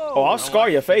buddy. Whoa. Oh, I'll scar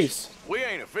your face. We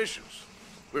ain't officials.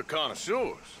 We're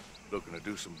connoisseurs, looking to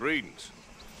do some breedings.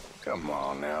 Come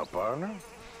on now, partner.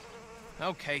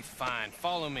 Okay, fine.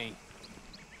 Follow me.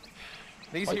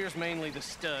 These here's mainly the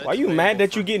studs. Why you mad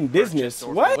that you getting business?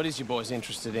 What? What is you boys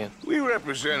interested in? We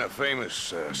represent a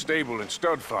famous stable and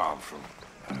stud farm from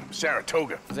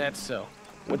Saratoga. Is that so?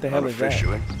 What the hell is that?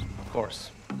 Officially. Of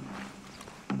course.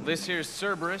 This here's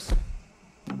Cerberus.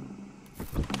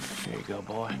 There you go,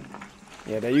 boy.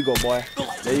 Yeah, there you go, boy.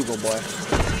 There you go, boy.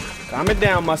 Calm it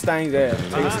down, Mustang. There.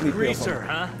 Take a sleep Greaser,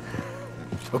 huh?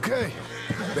 Okay,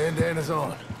 bandana's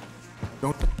on.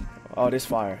 Don't. Oh, this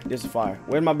fire. This is fire.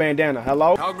 Where's my bandana?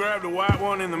 Hello? I'll grab the white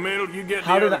one in the middle. You get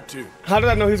the other two. How did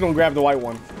I know he was gonna grab the white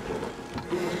one?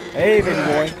 Hey, baby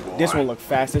boy. This one look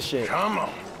fast as shit. Come on.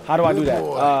 How do I do that?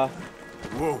 Whoa.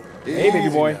 Hey, baby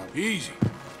boy. Easy.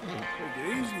 Take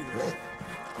it easy there.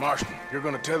 Marston, you're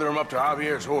gonna tether him up to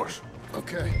Javier's horse.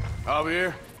 Okay.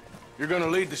 Javier, you're gonna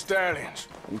lead the stallions.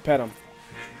 And pet him.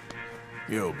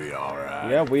 You'll be all right.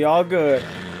 Yeah, we all good.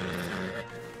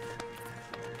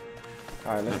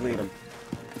 All right, let's lead him.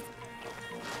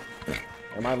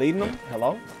 Am I leading them?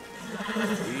 Hello?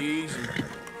 Easy.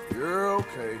 You're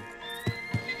okay.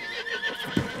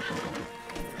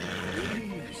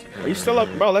 Are you still up?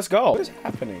 Bro, let's go. What is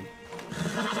happening?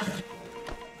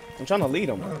 I'm trying to lead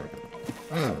him. What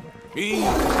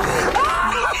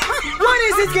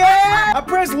is it, guy? I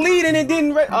pressed lead and it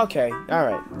didn't. Okay, all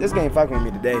right. This game fucking with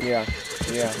me today. Yeah.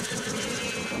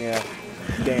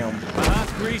 Damn.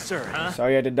 Greaser, huh?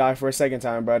 Sorry I had to die for a second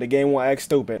time, bro. The game won't act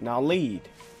stupid. Now lead.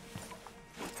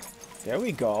 There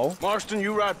we go. Marston,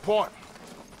 you ride point.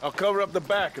 I'll cover up the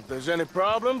back. If there's any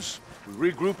problems,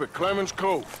 we regroup at Clemens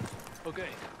Cove. Okay.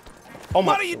 Oh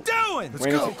my. What are you doing? Let's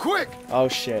go, quick! Oh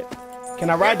shit. Can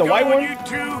I ride the white one? You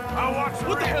two, I'll watch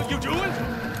what the hell you doing?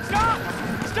 Stop!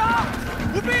 Stop!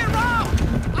 We're being robbed!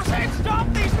 I said stop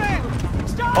these men!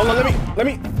 Stop! Hold on, let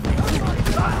me.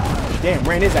 Damn,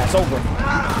 ran his ass over.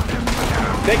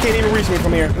 They can't even reach me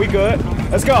from here. We good.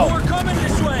 Let's go. We're coming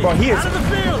this way. Bro, he is. Out of the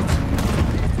field.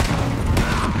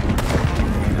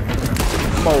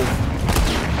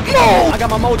 I got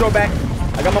my mojo back.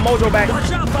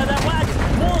 Watch out by that wagon.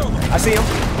 More of them. I see him.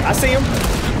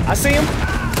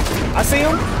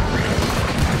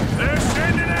 They're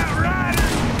sending out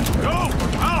riders. Go.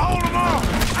 I'll hold them off.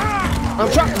 I'm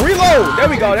trying. Reload. There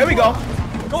we go.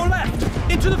 Go left.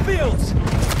 Into the fields.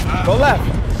 Go left.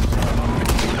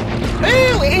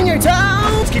 Ooh, in your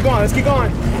toes. Let's keep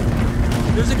going.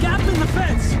 There's a gap in the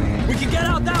fence. We can get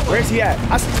out that way. Where's he at?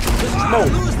 No.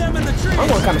 Lose them in the trees. I'm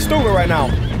going kind of stupid right now.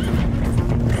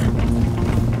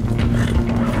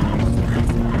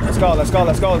 Let's go.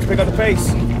 Let's pick up the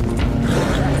pace.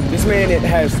 This man, it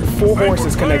has 4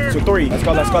 horses connected to 3. Let's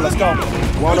go.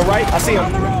 We're on the right. I see him.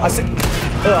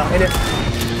 And it.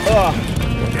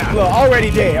 Look, already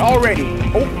dead. Oh,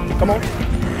 Come on.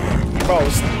 Bro.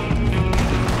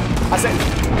 I said,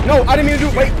 no, I didn't mean to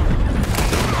do, wait.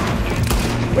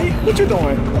 Wait, what you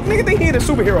doing? Nigga think he a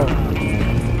superhero.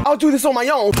 I'll do this on my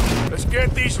own. Let's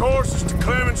get these horses to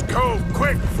Clemens Cove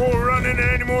quick before we run into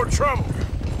any more trouble.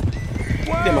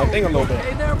 Did my thing a little bit.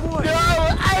 Hey there, boy. No,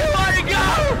 I want to go!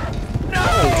 No!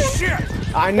 Oh,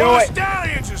 shit! I know it. The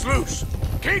stallions is loose.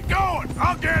 Keep going.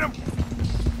 I'll get him.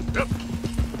 Yep.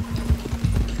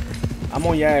 I'm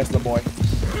on your ass, little boy.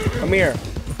 Come here.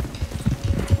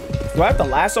 Do I have to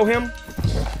lasso him?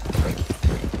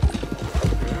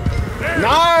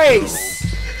 Nice!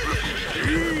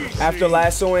 After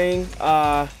lassoing,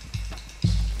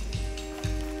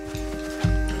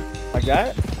 like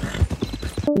that?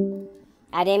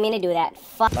 I didn't mean to do that.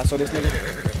 Fuck. Lasso this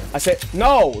nigga. I said,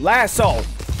 no, lasso.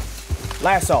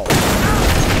 Lasso.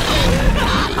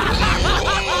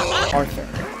 Arthur.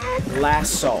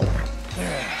 Lasso.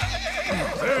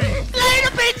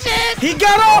 Later, bitches! He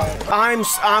got up! I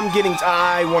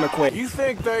want to quit. You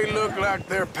think they look like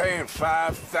they're paying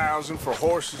 $5,000 for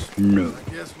horses? No. I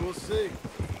guess we'll see.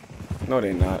 No,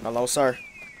 they're not. Hello, sir.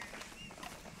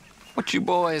 What you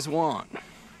boys want?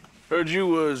 Heard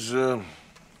you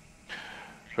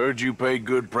pay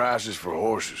good prices for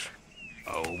horses.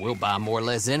 Oh, we'll buy more or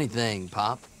less anything,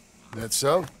 Pop. That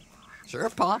so? Sure,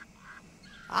 Pop.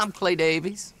 I'm Clay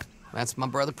Davies. That's my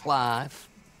brother Clive.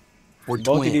 We're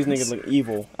Both twins. of these niggas look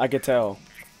evil. I could tell.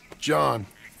 John,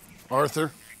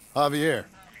 Arthur, Javier.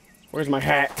 Where's my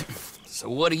hat? So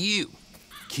what are you?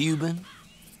 Cuban?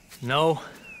 No.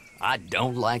 I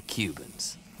don't like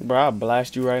Cubans. Bro, I'll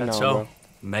blast you right now, bro.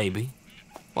 Maybe.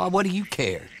 Well, what do you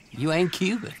care? You ain't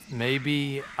Cuban.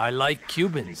 Maybe I like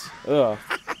Cubans. Ugh.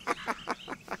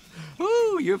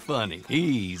 Ooh, you're funny.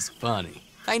 He's funny.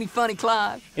 Ain't he funny,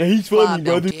 Clive? Yeah, he's funny, Clive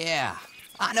brother. Yeah,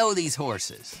 I know these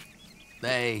horses.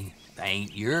 They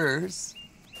ain't yours,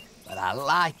 but I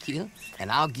like you, and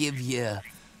I'd give you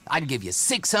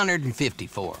 650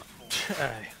 for them.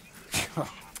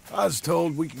 I was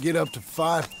told we could get up to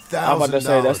 $5,000. I'm about to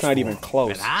say, that's not even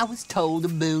close. And I was told the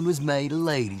moon was made of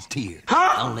ladies' tears.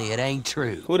 Only it ain't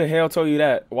true. Who the hell told you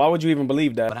that? Why would you even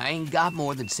believe that? But I ain't got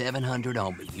more than 700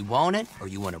 on me. You want it, or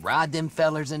you want to ride them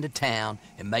fellers into town,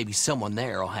 and maybe someone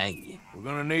there'll hang you? We're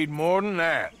gonna need more than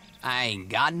that. I ain't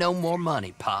got no more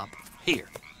money, Pop. Here,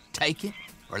 take it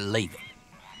or leave it.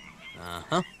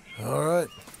 Uh-huh. All right.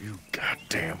 You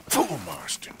goddamn fool,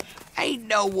 Marston. Ain't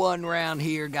no one around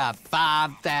here got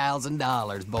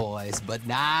 $5,000, boys, but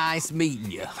nice meeting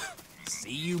you.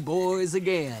 See you boys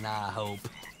again, I hope.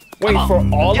 Wait, for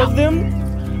all of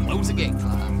them? Close the gate,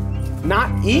 Clive.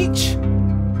 Not each?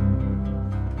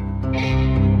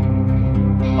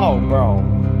 Oh, bro.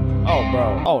 Oh,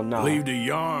 bro. Oh, no. Believed a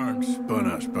yarn spun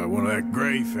us by one of that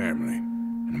Gray family,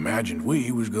 and imagined we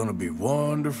was gonna be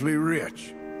wonderfully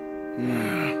rich.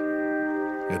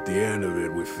 At the end of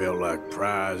it, we felt like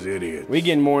prize idiots. We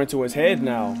getting more into his head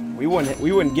now. We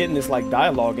wouldn't getting this like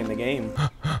dialogue in the game.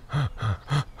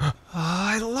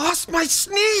 I lost my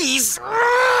sneeze.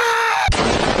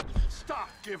 Stop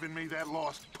giving me that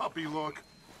lost puppy look.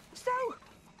 So,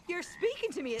 you're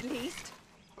speaking to me at least.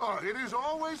 Oh, it is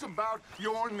always about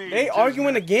your needs. They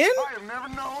arguing again? I have never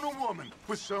known a woman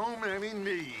with so many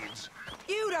needs.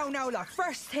 You don't know the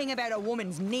first thing about a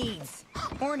woman's needs.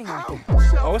 Morning, Arthur.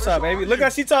 Oh, what's up, baby? Look how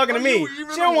she talking to me.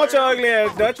 She don't want your ugly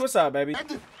ass Dutch. What's up, baby?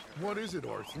 What is it,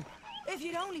 Arthur? If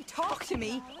you'd only talk to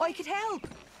me, I could help.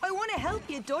 I want to help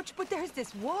you, Dutch, but there's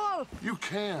this wall. You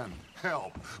can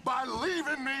help by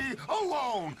leaving me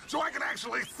alone so I can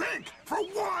actually think for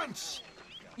once.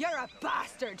 You're a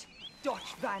bastard,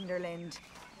 Dutch Vanderland.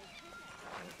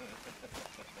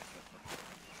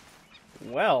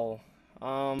 Well,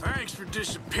 Thanks for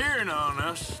disappearing on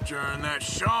us during that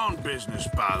Sean business,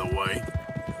 by the way.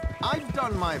 I've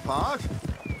done my part.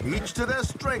 Each to their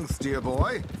strengths, dear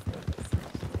boy.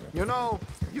 You know,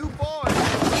 you boys...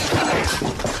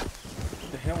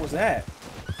 What the hell was that?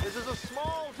 This is a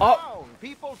small Oh. town.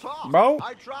 People talk. Bro.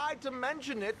 I tried to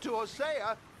mention it to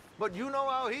Hosea, but you know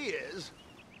how he is.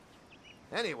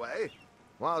 Anyway,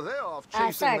 while they're off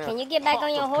chasing Sir, their can you get back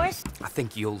on your horse? I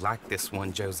think you'll like this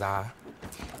one, Josiah.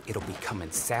 It'll be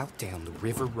coming south down the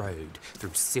river road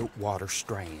through Siltwater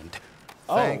Strand.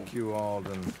 Oh. Thank you,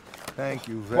 Alden. Thank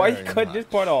you very Why much. you cut this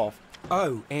part off?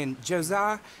 Oh, and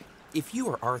Josiah, if you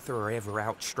or Arthur are ever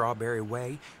out Strawberry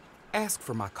Way, ask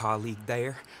for my colleague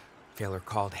there. Feller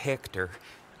called Hector.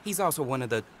 He's also one of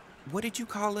the... What did you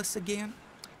call us again?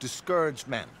 Discouraged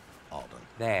men, Alden.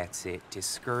 That's it.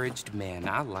 Discouraged men.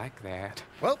 I like that.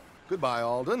 Well, goodbye,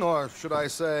 Alden, or should I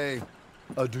say,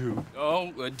 adieu.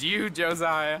 Oh, adieu,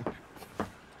 Josiah.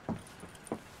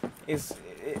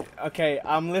 Okay,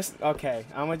 I'm listening. Okay,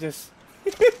 I'ma just.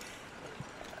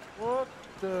 What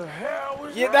the hell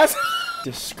is Yeah, that's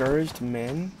discouraged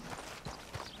men.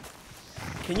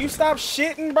 Can you stop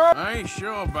shitting, bro? I ain't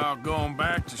sure about going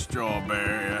back to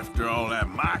Strawberry after all that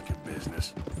Micah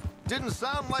business. Didn't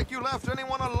sound like you left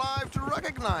anyone alive to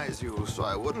recognize you, so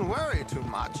I wouldn't worry too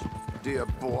much, dear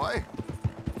boy.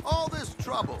 All this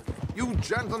trouble. You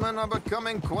gentlemen are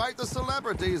becoming quite the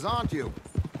celebrities, aren't you?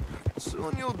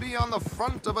 Soon you'll be on the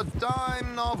front of a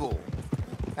dime novel.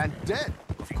 And dead,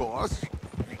 of course.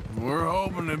 We're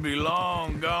hoping to be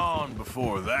long gone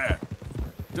before that.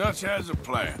 Dutch has a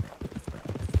plan.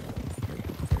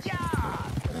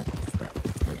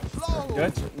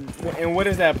 Dutch, and what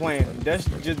is that plan? Dutch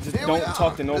just don't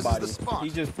talk to nobody.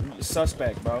 He's just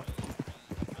suspect, bro.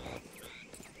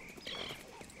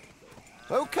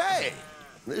 Okay,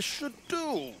 this should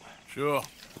do. Sure.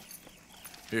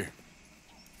 Here.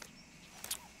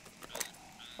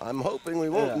 I'm hoping we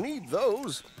won't need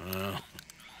those.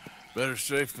 Better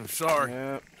safe than sorry.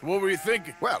 So what were you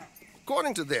thinking? Well,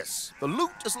 according to this, the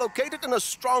loot is located in a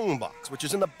strongbox, which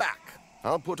is in the back.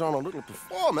 I'll put on a little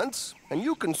performance, and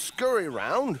you can scurry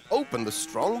around, open the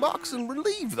strongbox, and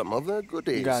relieve them of their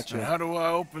goodies. Gotcha. How do I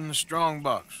open the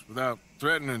strongbox without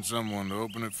threatening someone to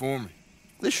open it for me?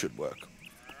 This should work.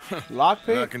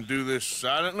 Lockpick? I can do this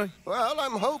silently? Well,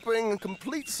 I'm hoping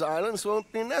complete silence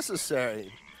won't be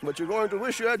necessary. But you're going to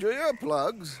wish you had your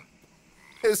earplugs.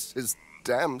 This is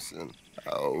Damson.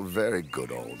 Oh, very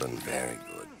good, Alden, very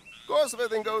good. Of course, if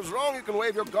anything goes wrong, you can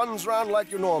wave your guns around like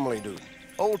you normally do.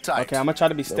 Hold tight. Okay, I'm gonna try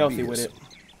to be stealthy with it.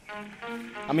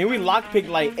 I mean, we lockpicked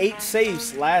like 8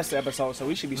 safes last episode, so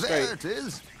we should be straight. There it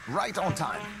is, right on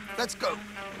time. Let's go.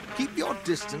 Keep your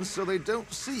distance so they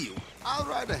don't see you. I'll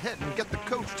ride ahead and get the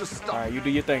coach to stop. All right, you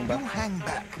do your thing, bro. You hang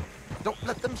back. Don't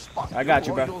let them spot I got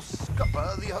you, bro. or you'll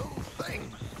scupper the whole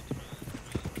thing.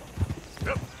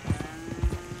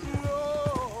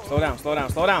 Slow down, slow down,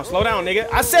 slow down, slow down, nigga.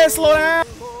 I said slow down.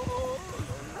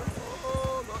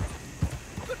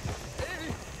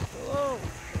 Hello.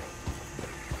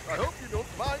 I hope you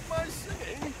don't mind my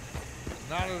singing.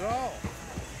 Not at all.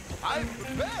 I'm the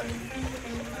best.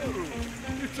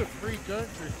 It's a free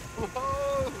country.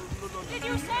 Did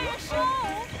you say a show?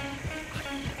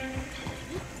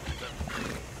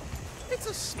 It's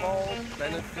a small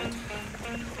benefit.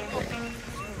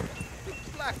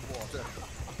 Blackwater.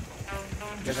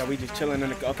 Guess how we just chilling in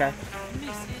the okay.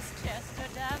 Mrs. Chester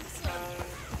Damson.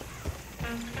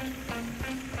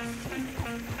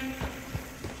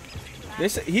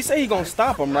 He said he gonna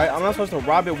stop them, right? I'm not supposed to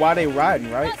rob it while they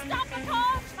riding, right? Stop the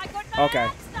coach, my good man. Okay.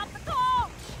 Stop the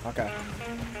coach. Okay.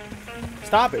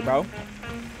 Stop it, bro.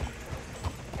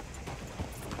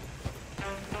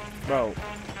 Bro,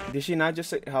 did she not just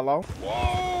say hello?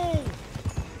 Whoa!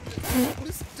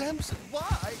 Miss Damson,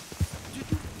 why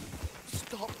did you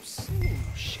stop singing?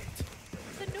 Shit.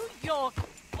 The New York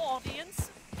audience.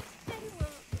 They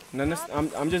will. No,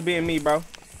 I'm just being me, bro.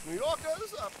 New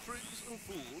Yorkers are priests and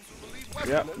fools who believe Yep,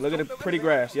 Westerners look at the don't know pretty anything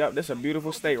grass. else. Yep, this is a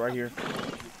beautiful state right here.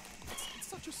 It's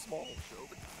such a small show,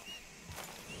 but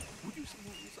would you sing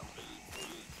me something?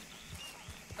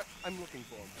 I'm looking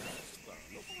for him.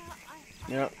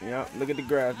 Yep, look at the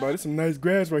grass, bro. There's some nice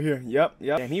grass right here. Yep.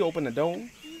 And he opened the door.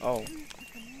 Oh.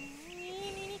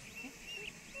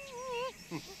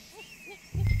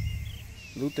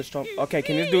 Loot the strong. Okay,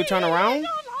 can this dude turn around?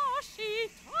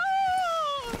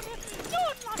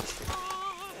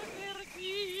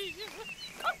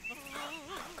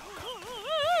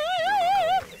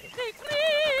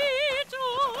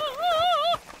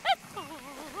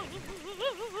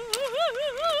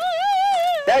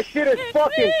 That shit is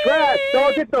fucking trash,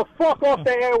 dog. Get the fuck off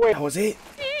the airway. That was it.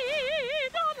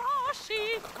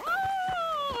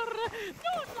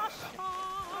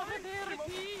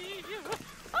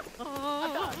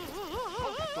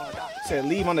 Said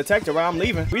leave undetected, right? I'm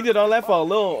leaving. We did all that for a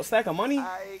little stack of money.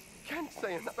 I can't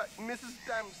say enough about Mrs.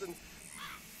 Damson.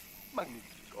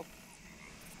 Magnifico.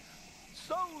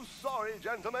 So sorry,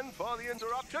 gentlemen, for the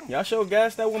interruption. Y'all sure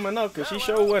gassed that woman up, because she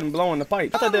sure wasn't blowing the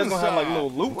pipe. I thought they was going to have like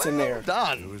little loops in there.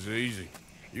 Done. It was easy.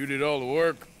 You did all the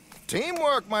work.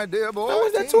 Teamwork, my dear boy. How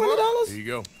was that $200? Here you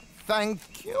go.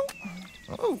 Thank you.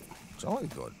 Oh, it's only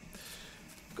good.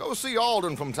 Go see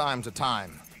Alden from time to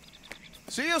time.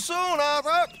 See you soon,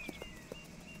 Arthur.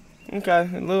 Okay,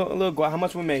 a little. How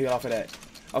much we made off of that?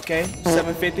 Okay,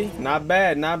 $750. Not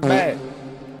bad, not bad.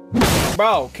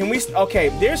 Bro, can we? Okay,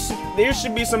 there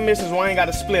should be some missions where I ain't got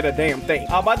to split a damn thing.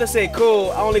 I'm about to say,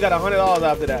 cool. I only got $100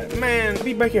 after that. Man, I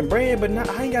be breaking bread, but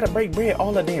I ain't got to break bread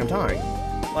all the damn time.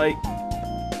 Like,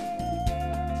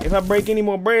 if I break any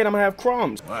more bread, I'm gonna have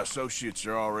crumbs. My associates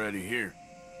are already here.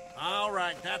 All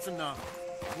right, that's enough.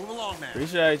 Move along now.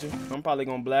 Appreciate you. I'm probably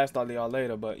gonna blast all of y'all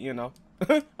later, but you know.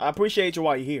 I appreciate you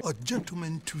while you're here. A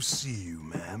gentleman to see you,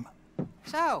 ma'am.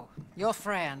 So, your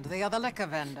friend, the other liquor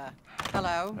vendor.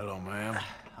 Hello. Hello, ma'am.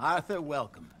 Arthur,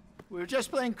 welcome. We were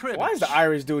just playing cribbage. Why is the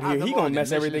Irish dude here? He gonna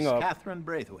mess everything up. Catherine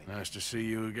Braithwaite. Nice to see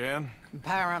you again.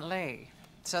 Apparently.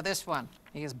 So this one,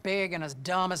 he is big and as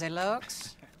dumb as he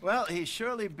looks? Well, he's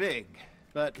surely big,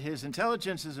 but his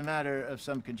intelligence is a matter of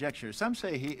some conjecture. Some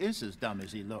say he is as dumb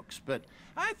as he looks, but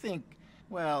I think,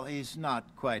 well, he's not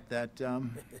quite that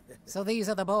dumb. So these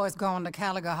are the boys going to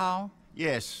Gallagher Hall?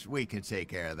 Yes, we can take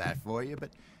care of that for you,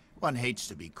 but one hates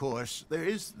to be coarse. There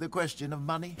is the question of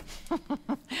money.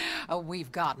 Oh,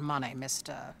 we've got money,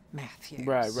 Mr. Matthews.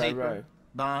 Right.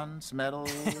 Bonds, metals.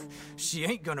 She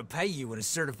ain't gonna pay you in a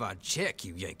certified check,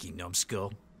 you Yankee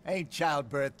numbskull. Ain't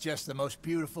childbirth just the most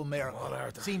beautiful miracle?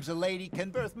 Seems a lady can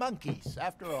birth monkeys,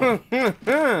 after all.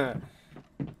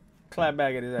 Clap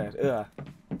back at his ass. Ugh.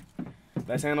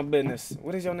 Let's handle business.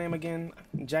 What is your name again?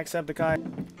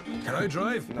 Jacksepticeye? Can I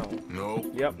drive? No.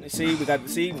 No. Yep. See,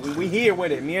 we here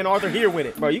with it. Me and Arthur here with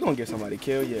it. Bro, you gonna get somebody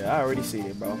killed? Yeah, I already see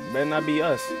it, bro. Better not be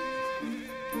us.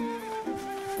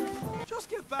 Just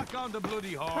get back on the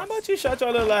bloody horse. How about you shut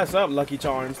your little ass up, Lucky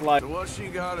Charms? Like, So what she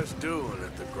got us doing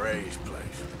at the Gray's place?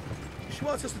 She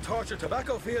wants us to torture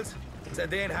tobacco fields. Said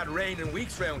they ain't had rain in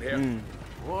weeks round here.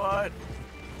 What?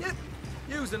 Yep,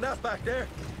 using that back there.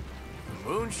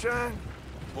 Moonshine?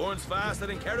 Burns faster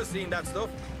than kerosene, that stuff.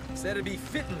 Said it'd be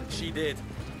fitting, she did.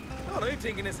 All I'm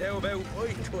thinking is how about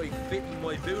I try fitting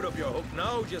my boot up your hook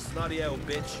now, you snotty old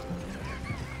bitch.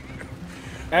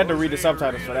 I had to read the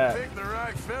subtitles for that. Picked the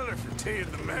right fella for tea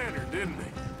at the manor, didn't he?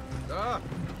 Ah,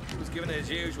 he was given his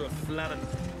usual flannin.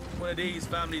 One of these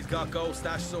families got gold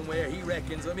stashed somewhere, he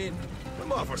reckons. I mean,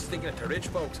 I'm all for sticking it to rich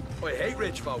folks. I hate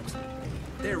rich folks.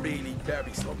 There really better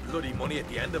be some bloody money at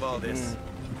the end of all this.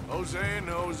 Jose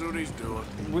knows what he's doing.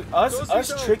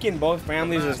 Us tricking both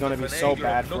families is gonna be so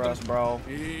bad for us, bro.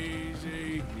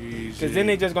 Easy. Because then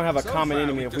they just gonna have a common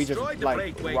enemy if we just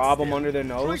like rob them under their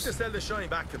Tried nose. to sell the shine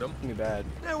back to them. Be bad.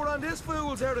 Now we're on this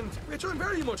fool's errand, which I'm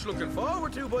very much looking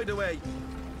forward to, by the way.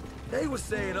 They was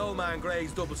saying old man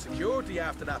Gray's double security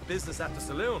after that business at the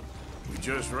saloon. We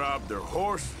just robbed their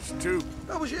horses, too.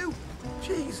 That was you?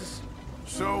 Jesus.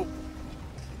 So,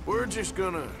 we're just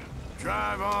gonna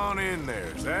drive on in there,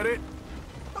 is that it?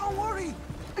 Don't worry,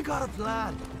 I got a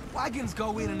plan. Wagons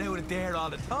go in and out of there all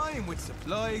the time with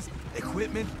supplies,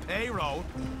 equipment, payroll.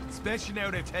 Especially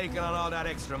now they've taken on all that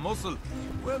extra muscle.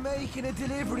 We're making a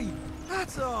delivery,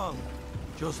 that's all.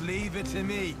 Just leave it to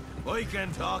me. I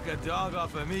can talk a dog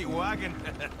off a meat wagon.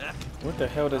 What the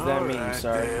hell does that mean, Alright,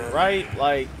 sir? then. Right?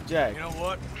 Like, Jack. You know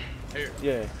what? Here.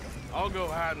 Yeah. I'll go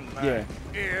hiding back. Yeah.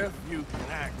 If you can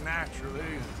act naturally.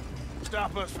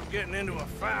 Stop us from getting into a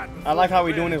fight. I like how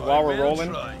we're doing this while we're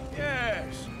rolling.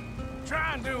 Yes.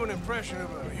 Try and do an impression of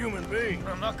a human being.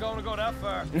 I'm not going to go that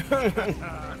far.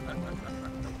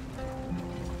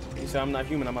 You said I'm not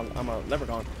human. I'm a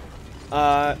leprechaun.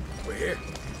 We're here.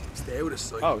 Stay out of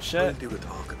sight. Oh shit. Don't do the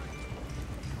talking.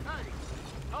 Hey,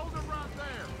 hold them right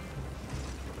there.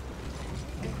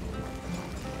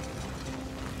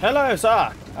 Hello,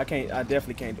 sir. I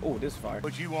definitely can't. Oh, this is fire.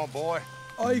 What you want, boy?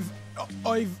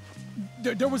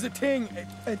 There was a thing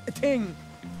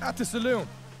at the saloon.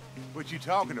 What you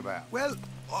talking about? Well,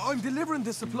 I'm delivering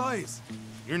the supplies.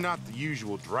 You're not the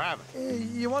usual driver.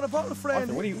 You want a bottle, friend?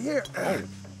 Arthur, what are you? Here.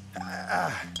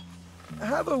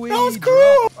 Have a wee. That was cool.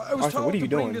 I was Arthur, told what are you to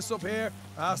bring doing? this up here.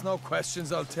 Ask no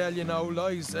questions. I'll tell you no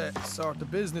lies. Sort of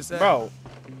business. Bro,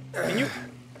 can you?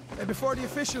 Before the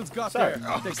officials got Sorry.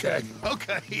 there, they said.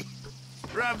 Okay.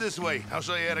 Drive this way. I'll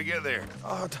show you how to get there.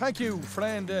 Oh, thank you,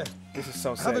 friend. This is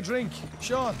so sick. Have a drink,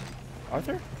 Sean.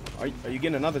 Arthur, are you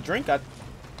getting another drink?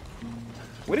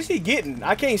 What is he getting?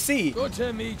 I can't see. Good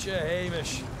to meet you,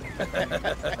 Hamish.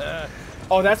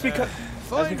 Oh, that's because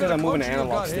Fine I'm moving the country you've analog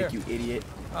got stick, here. you idiot.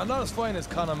 Not as fine as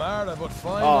Connemara, but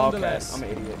fine Oh, okay. nonetheless. I'm an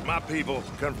idiot. My people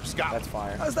come from Scotland. That's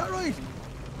fire. Is that right?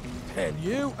 Then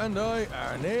you and I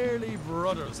are nearly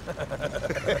brothers.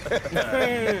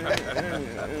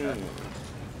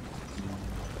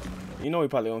 You know we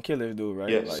probably gonna kill this dude, right?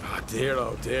 Yes. Like,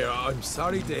 Oh dear, I'm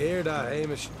sorry to hear that,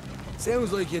 Hamish.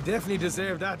 Sounds like you definitely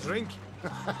deserve that drink.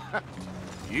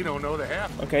 You don't know the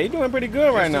half. okay, you're doing pretty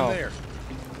good right now. There.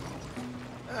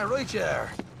 Right you are.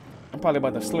 I'm probably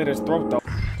about to slit his throat though.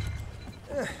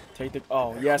 Take the.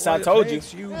 Oh yes, I Quite a told you.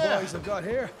 place you boys have got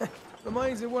here.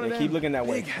 Reminds me of one of Yeah, them keep looking that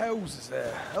way. big houses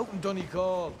out in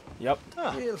Donegal. Yep.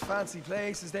 Real fancy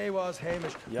places they was,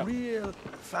 Hamish. Yep. Real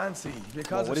fancy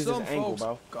because what of is this some angle, folks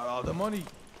bro? got all the money.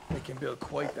 They can build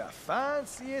quite the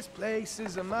fanciest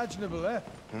places imaginable, eh?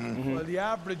 Well, the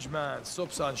average man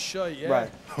sups on shite, yeah?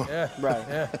 Right. Yeah. Right.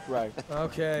 Yeah. Right.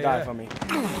 Okay, Die for me.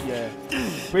 Yeah.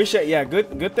 Appreciate. Yeah.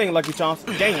 Good thing, Lucky Chomps.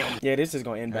 Damn. Yeah, this is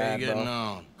gonna end bad, How you getting bro.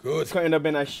 on? Good. It's gonna end up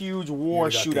in a huge war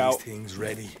You got shootout. these things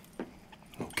ready.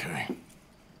 Okay.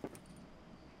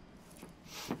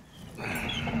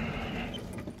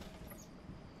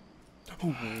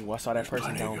 Ooh, I saw that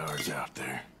person Plenty of down. guards out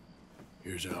there.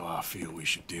 Here's how I feel we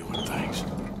should deal with things.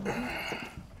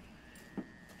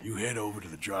 You head over to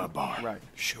the dry barn. Right.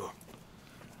 Sure.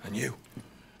 And you?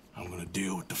 I'm gonna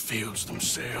deal with the fields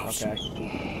themselves.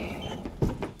 Okay.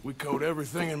 We coat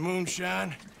everything in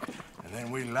moonshine, and then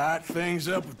we light things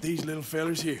up with these little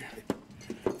fellers here.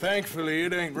 Thankfully,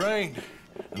 it ain't rained,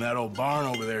 and that old barn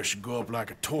over there should go up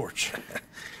like a torch.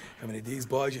 How many of these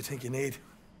boys you think you need?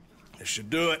 This should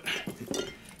do it.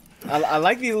 I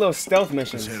like these little stealth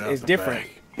missions. Let's head out It's the different.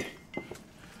 back.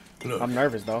 Look, I'm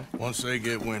nervous though. once they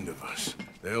get wind of us,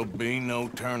 there'll be no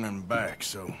turning back,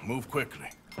 so move quickly.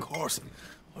 Of course.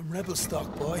 I'm rebel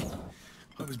stock, boy.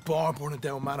 I was born burning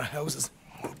down manor houses.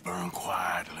 We'll burn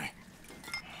quietly.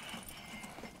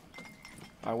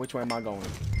 All right, which way am I going?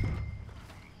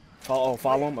 Follow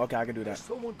him? Okay, I can do that. There's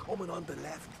someone coming on the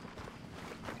left.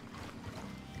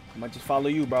 I might just follow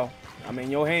you, bro. I'm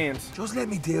in your hands. Just let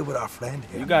me deal with our friend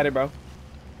here. You got it, bro.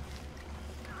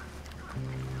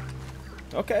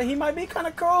 Okay, he might be kind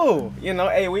of cool. You know,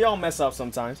 hey, we all mess up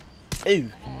sometimes.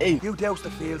 Ew, ew. You douse the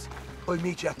fields. I'll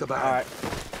meet you at the bar. All right.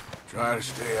 Try to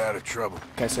stay out of trouble.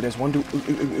 Okay, so there's one dude.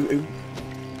 Ooh.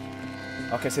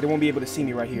 Okay, so they won't be able to see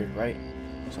me right here, right?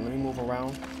 So let me move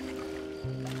around.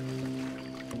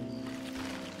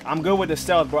 I'm good with the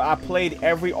stealth, bro. I played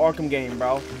every Arkham game,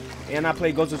 bro. And I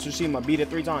played Ghost of Tsushima. Beat it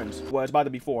 3 times. Well, it's about to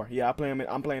be 4. Yeah,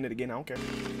 I'm playing it again. I don't care.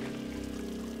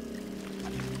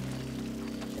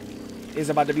 It's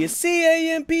about to be a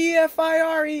CAMPFIRE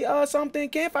something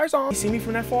campfire song. You see me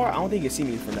from that far? I don't think you see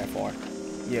me from that far.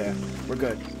 Yeah, we're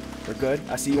good. We're good.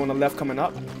 I see you on the left coming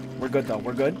up. We're good though.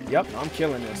 We're good. Yep, I'm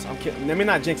killing this. Let me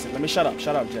not jinx it. Let me shut up.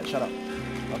 Shut up, Jet. Shut up.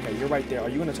 Okay, you're right there. Are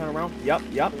you gonna turn around? Yep.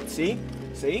 See?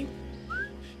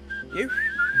 You.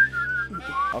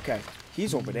 Okay,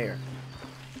 he's over there.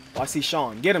 Oh, I see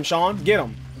Sean. Get him, Sean. Get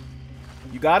him.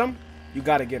 You got him? You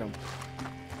gotta get him.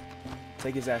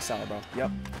 Take his ass out, bro.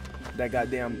 Yep. That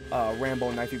goddamn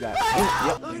Rambo knife you got.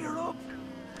 Yep.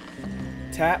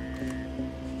 Tap.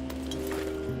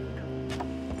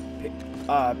 Pick.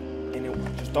 And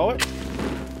then just throw it.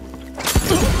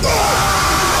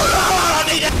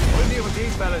 We'll deal with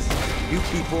these fellas. You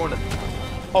keep burning.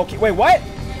 Okay, wait, what?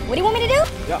 What do you want me to do?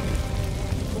 Yep.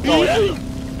 Throw it.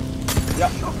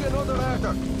 Yep. Chuck another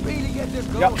Arthur. Really get this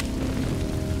going. Yep.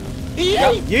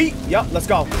 Yep. Yeet. Yep. Let's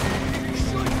go.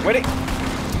 Ready?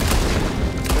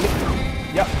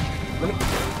 Yep. Let me.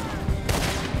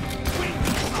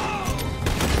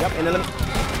 Yep. And then let me.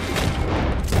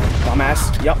 Dumbass.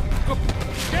 Yep.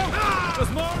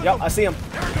 Yep. I see him.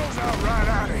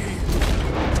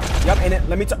 Yep. And then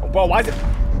let me. Bro, why is it?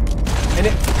 And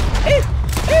then.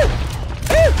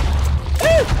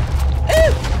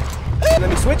 Let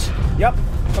me switch. Yep.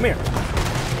 Come here.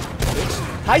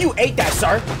 How you ate that,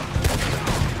 sir?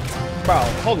 Bro,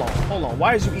 hold on.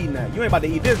 Why is you eating that? You ain't about to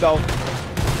eat this, though.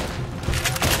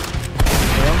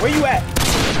 Where you at?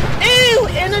 Ew!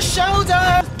 In the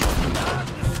shoulder!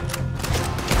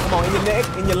 Come on, in your neck,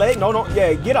 in your leg. No.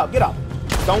 Yeah, get up.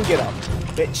 Don't get up,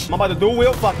 bitch. I'm about to dual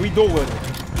wheel. Fuck, we dual wielding.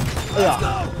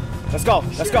 Let's go.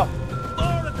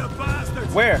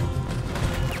 Where?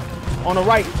 On the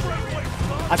right.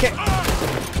 I can't.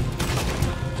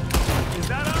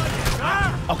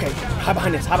 Okay, hide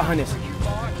behind this.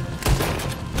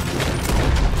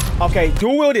 Okay,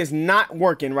 dual wield is not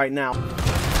working right now.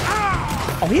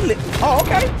 Oh, he lit. Oh,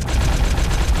 okay.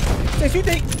 Since you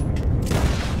think.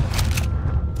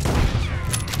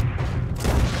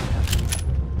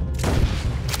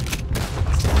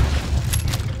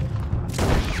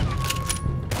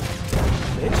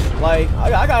 Bitch, like,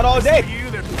 I got all day.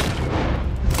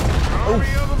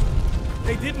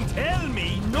 They didn't tell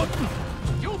me nothing.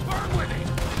 You burn with it.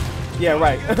 Yeah,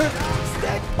 right.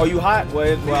 Oh, you hot?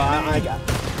 Well, I got.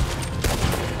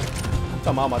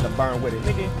 I'm about to burn with it,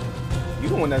 nigga. You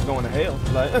the one that's going to hell.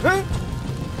 Like,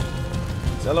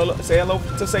 say hello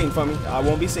to Satan for me. I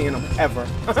won't be seeing him ever.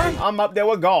 I'm up there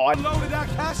with God. Loaded that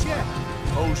cash yet?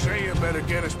 Hosea better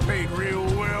get us paid real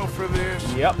well for this.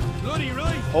 Yep. Bloody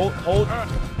right. Hold.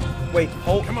 Wait,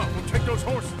 hold. Come on, we'll take those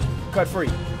horses. Cut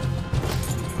free.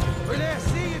 We're there,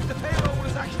 see if the payroll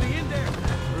is actually in there.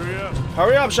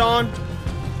 Hurry up, Sean.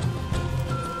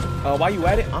 While you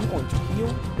at it, I'm going to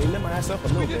heal. They lit my ass up a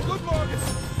little bit. Good, Morgan.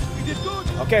 You did good.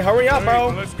 Okay, hurry up, bro.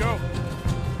 Let's go.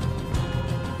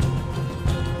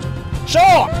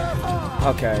 Sure.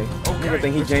 Okay. I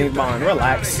think he James Bond.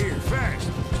 Relax.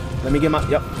 Let me get my.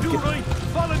 Yep.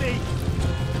 Follow me.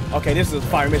 Okay, this is a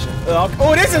fire mission.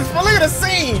 Oh, this is. Look at the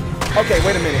scene. Okay,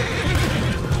 wait a minute.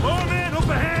 Oh man, up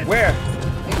ahead. Where?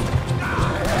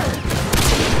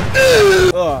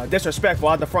 Disrespectful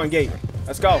out the front gate.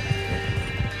 Let's go.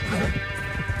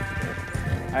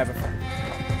 I have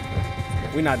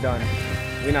a. We're not done.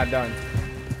 We're not done.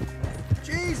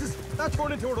 Jesus, that's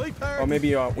turned into a right party. Or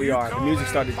maybe we are. The music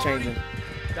started changing.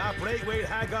 That Braithwaite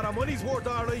had got our money's worth,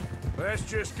 Arlie. Let's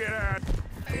just get out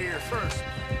here first.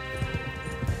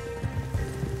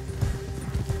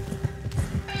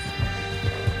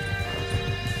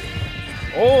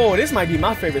 Oh, this might be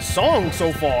my favorite song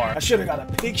so far. I should have got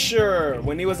a picture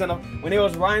when he was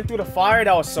riding through the fire.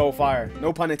 That was so fire.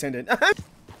 No pun intended.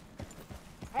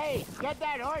 Hey, get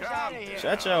that horse out of here.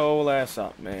 Shut your old ass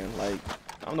up, man. Like,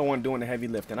 I'm the one doing the heavy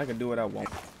lifting. I can do what I want.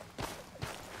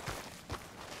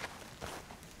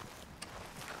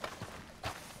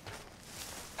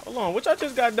 Hold on, what y'all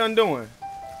just got done doing?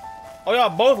 Oh,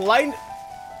 y'all both lighting?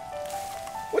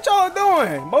 What y'all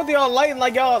doing? Both of y'all lighting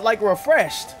like y'all like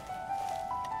refreshed.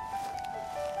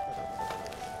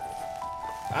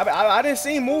 I didn't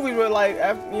see movies where like,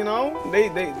 you know,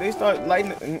 they start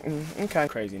lighting. Okay,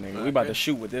 crazy nigga. We about to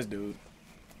shoot with this dude.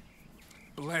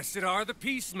 Blessed are the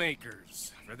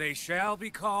peacemakers, for they shall be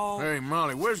called. Hey,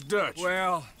 Molly, where's Dutch?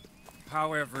 Well,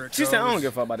 however it She goes. said, I don't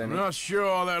give a fuck about that. I'm not sure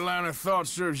all that line of thought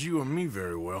serves you and me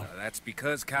very well. That's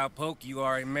because, Cowpoke, you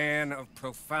are a man of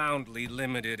profoundly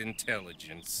limited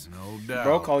intelligence. No doubt.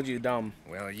 Bro called you dumb.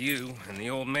 Well, you and the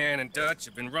old man and Dutch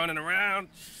have been running around,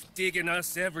 digging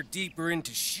us ever deeper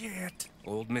into shit.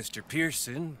 Old Mr.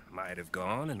 Pearson might have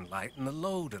gone and lightened the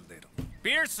load a little.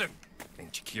 Pearson!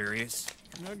 Ain't you curious?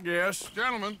 I guess.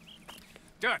 Gentlemen.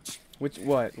 Dutch. What?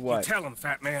 You tell him,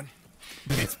 fat man.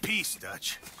 It's peace,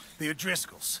 Dutch. The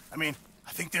O'Driscolls. I mean,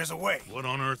 I think there's a way. What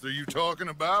on earth are you talking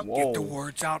about? Whoa. Get the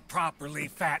words out properly,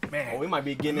 fat man. Oh, we might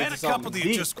be getting Met into a something couple of the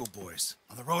deep. O'Driscoll boys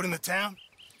on the road in the town,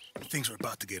 and things were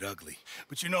about to get ugly.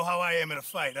 But you know how I am in a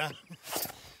fight, huh?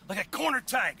 Like a cornered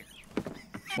tiger.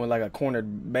 More like a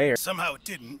cornered bear. Somehow it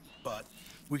didn't, but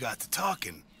we got to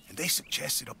talking, and they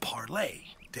suggested a parlay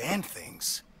to end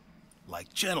things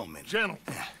like gentlemen.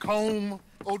 Combe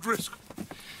O'Driscoll.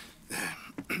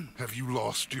 Have you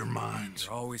lost your minds?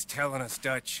 You're always telling us,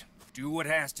 Dutch, do what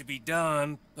has to be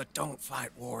done, but don't fight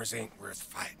wars ain't worth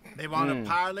fighting. They want a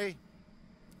parley?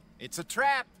 It's a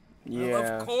trap. Yeah.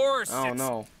 Well, of course. I don't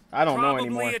know. I don't know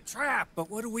anymore. Probably a trap, but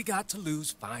what do we got to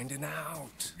lose finding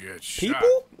out? Get shot.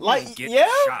 People? Like, Get yeah?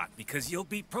 shot because you'll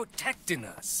be protecting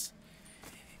us.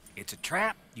 It's a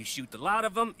trap. You shoot the lot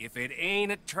of them. If it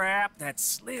ain't a trap, that's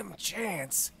slim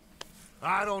chance.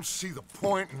 I don't see the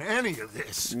point in any of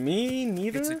this. Me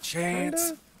neither. It's a chance.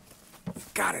 Kinda.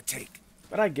 You've gotta take.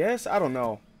 But I guess I don't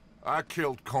know. I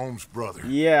killed Combs' brother.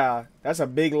 Yeah, that's a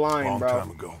big line, Long bro.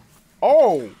 time ago.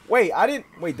 Oh, wait, I didn't.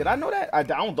 Wait, did I know that? I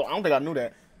don't think I knew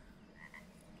that.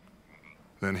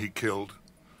 Then he killed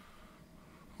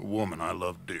a woman I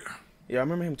loved dear. Yeah, I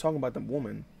remember him talking about the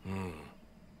woman.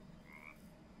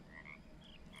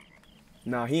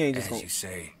 Nah, he ain't just As gonna. you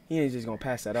say, He ain't just gonna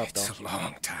pass that up it's though. a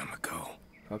long time ago.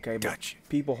 Okay, but Dutch.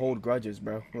 people hold grudges,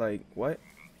 bro. Like what?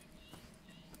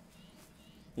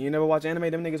 You never watch anime?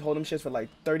 Them niggas hold them shits for like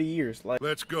 30 years. Like,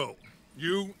 Let's go.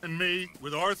 You and me,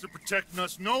 with Arthur protecting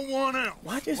us, no one else.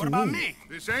 why just What about me?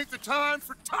 This ain't the time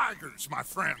for tigers, my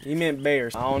friend. He meant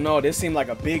bears. I don't know. This seemed like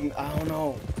a big. I don't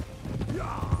know.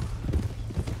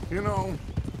 You know,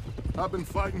 I've been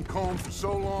fighting Combs for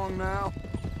so long now,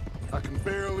 I can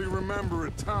barely remember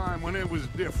a time when it was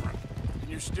different.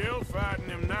 You're still fighting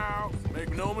him now.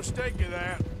 Make no mistake of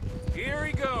that. Here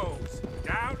he goes,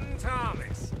 Doubting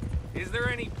Thomas. Is there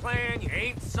any plan you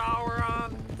ain't sour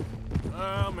on?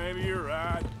 Well, maybe you're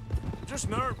right. Just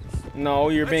nervous. No,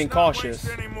 you're being cautious.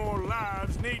 Let's not waste any more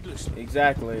lives needlessly.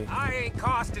 Exactly. I ain't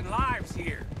costing lives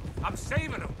here. I'm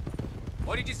saving them.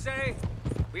 What did you say?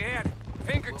 We had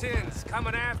Pinkertons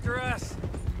coming after us?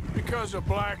 Because of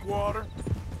Blackwater.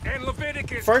 And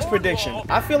Leviticus. First Cornwall. prediction.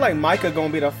 I feel like Micah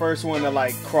gonna be the first one to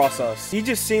like cross us. He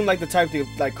just seemed like the type to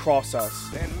like cross us.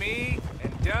 Then me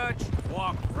and Dutch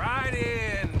walk right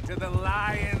in to the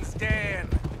lion's den.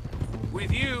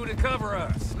 With you to cover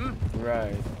us.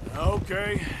 Right.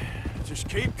 Okay. Just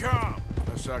keep calm,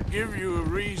 unless I give you a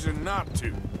reason not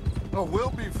to. Oh,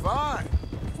 we'll be fine.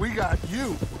 We got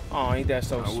you. Oh, ain't that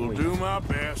so I will sweet? do my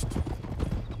best.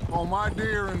 Oh, my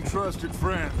dear and trusted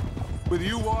friend. With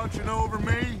you watching over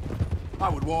me, I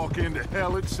would walk into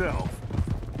hell itself.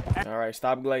 All right,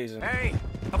 stop glazing. Hey,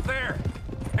 up there.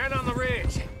 and on the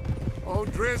ridge.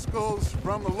 O'Driscoll's,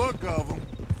 from the look of them.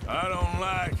 I don't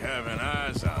like having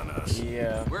eyes on us.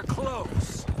 Yeah. We're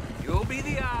close. You'll be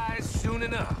the eyes soon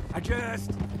enough.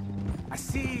 I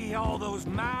see all those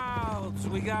mouths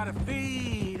we gotta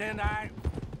feed, and I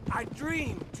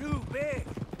dream too big,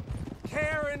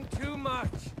 caring too much.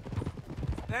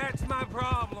 That's my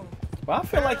problem. Well, I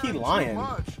feel like he lying. Too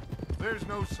much. There's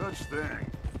no such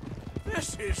thing.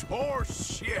 This is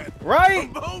horse shit.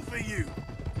 Right? From both of you.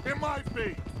 It might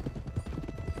be.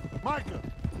 Micah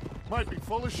might be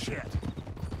full of shit.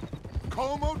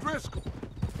 Colm O'Driscoll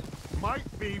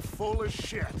might be full of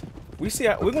shit. We're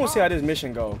gonna see how this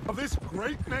mission go. Of this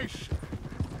great nation,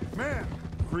 men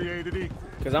created equal.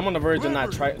 Cause I'm on the verge of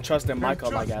not trusting Micah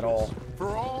like at all.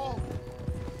 For all,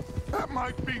 that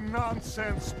might be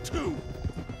nonsense too,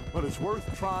 but it's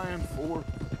worth trying for.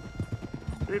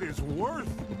 It is worth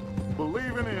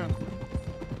believing in.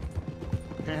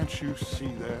 Can't you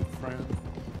see that, friend?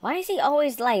 Why is he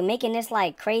always like making this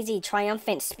like crazy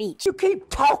triumphant speech? You keep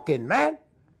talking, man.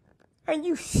 And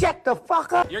you shut the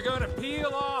fuck up. You're gonna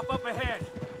peel off up ahead.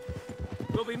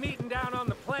 We'll be meeting down on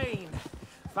the plain.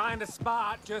 Find a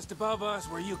spot just above us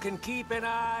where you can keep an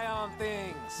eye on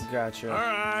things. Gotcha. All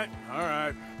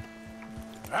right.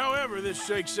 However this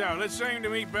shakes out, let's aim to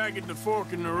meet back at the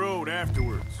fork in the road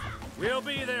afterwards. We'll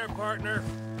be there, partner.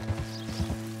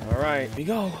 All right, here we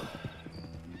go.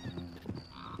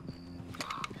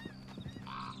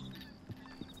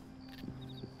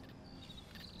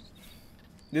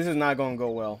 This is not gonna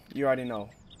go well. You already know.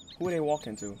 Who are they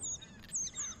walking to?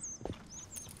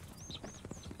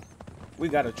 We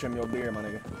gotta trim your beard, my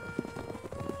nigga.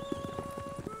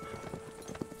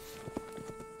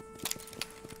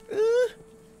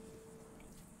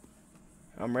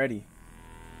 I'm ready.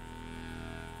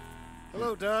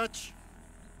 Hello, Dutch.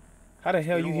 How the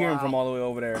hell you hear him from all the way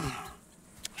over there?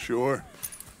 Sure.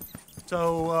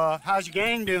 So, how's your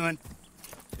gang doing?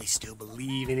 They still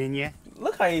believing in you?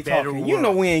 Look how he talking. You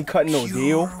know we ain't cutting no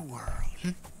deal.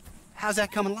 How's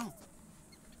that coming along?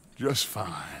 Just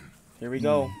fine. Here we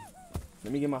go.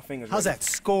 Let me get my fingers How's ready. that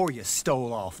score you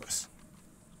stole off us?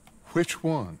 Which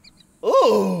one?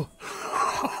 Ooh.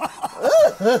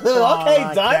 Okay,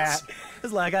 like Dutch. that.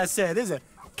 It's like I said, this is a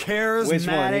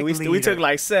charismatic Which one? We took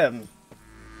like 7.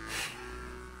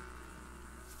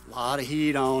 A lot of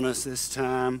heat on us this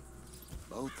time.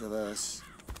 Both of us.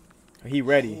 He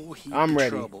ready. Whole heap I'm of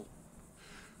ready. trouble.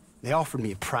 They offered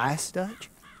me a price, Dutch,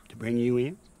 to bring you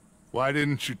in. Why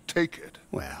didn't you take it?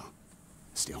 Well,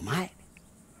 still might.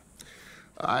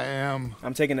 I'm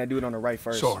taking that dude on the right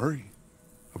first. sorry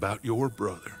about your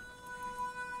brother.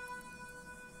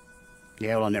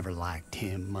 Yeah, well, I never liked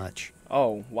him much.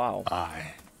 Oh, wow.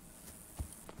 I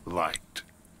liked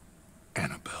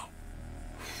Annabelle.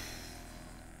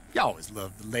 You always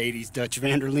loved the ladies, Dutch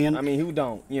Vanderlyn. I mean, who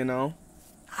don't, you know?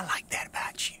 I like that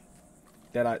about you.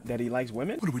 That he likes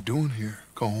women? What are we doing here?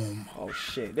 Go home. Oh,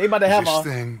 shit. They about to have this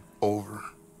thing over.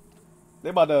 They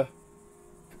about to...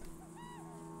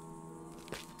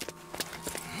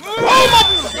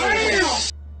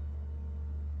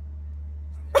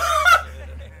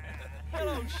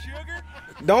 Hello, sugar.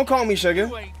 Don't call me sugar.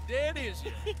 You ain't dead, is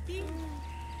you?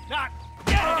 Not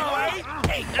dead anyway.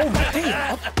 Hey. Oh my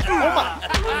damn. Oh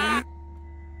my.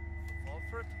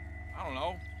 I don't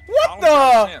know. What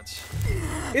the?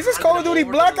 Is this Call of Duty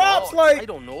Black Ops? Like, I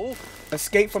don't know.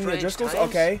 Escape from the O'Driscolls?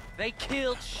 Okay. They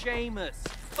killed Seamus.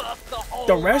 Fuck the whole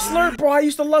The wrestler? Bro, I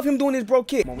used to love him doing his bro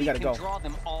kick. Come on, we gotta go. Draw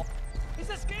them all. He's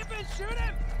escaping. Shoot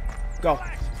him. Go.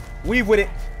 Weave with it.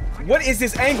 What is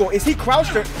this angle? Is he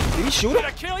crouched or... Did he shoot him? Did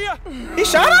I kill you? He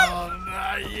shot him? Oh,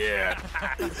 not yet.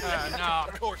 No,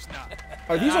 of course not.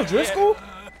 Are these O'Driscoll?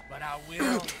 But I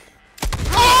will.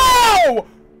 Oh!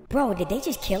 Bro, did they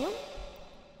just kill him?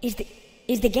 Is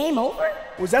the game over?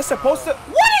 Was that supposed to...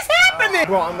 What is happening?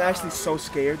 Bro, I'm actually so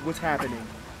scared. What's happening?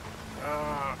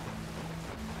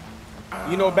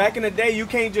 You know, back in the day, you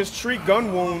can't just treat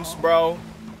gun wounds, bro,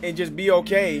 and just be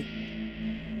okay.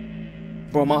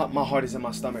 Bro, my heart is in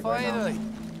my stomach right now. Finally.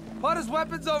 Put his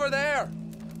weapons over there.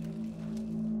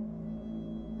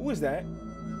 Who is that?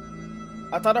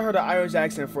 I thought I heard an Irish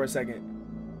accent for a second.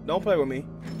 Don't play with me.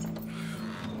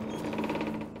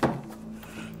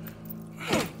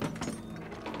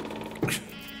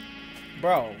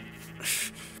 Bro.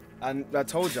 I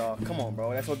told y'all. Come on,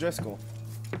 bro. That's O'Driscoll.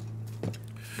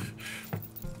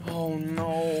 Oh,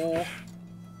 no.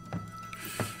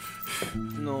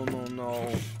 No.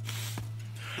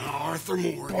 Arthur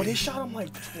Morgan. Oh, they shot him like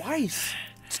twice.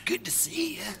 It's good to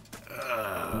see you.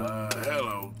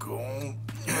 Hello, Colm.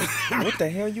 What the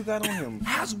hell you got on him?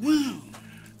 How's wound?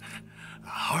 I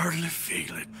hardly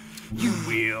feel it. You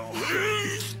will.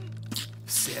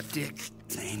 Septic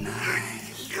ain't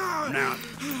nice. Now,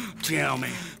 tell me.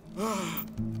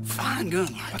 Fine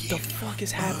gun like What the fuck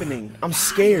is happening? I'm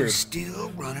scared. Still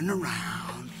running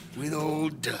around with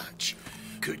old Dutch.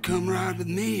 Could come ride with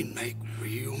me and make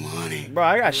real money. Bro,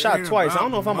 I got shot twice. I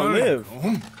don't know if I'm gonna live.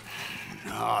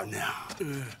 No.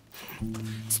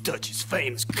 It's Dutch's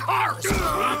famous car.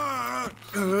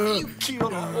 You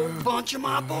killed a whole bunch of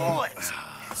my boys.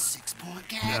 6-point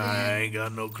cat. I ain't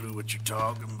got no clue what you're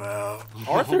talking about.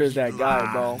 Arthur is that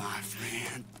guy, bro.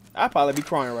 I'd probably be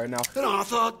crying right now. And I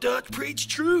thought Dutch preached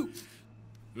truth.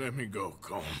 Let me go,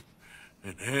 Colm,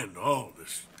 and end all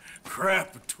this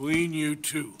crap between you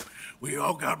two. We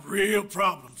all got real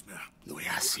problems now. The way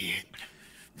I see it,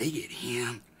 they get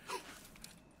him.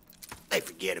 They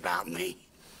forget about me.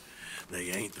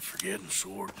 They ain't the forgetting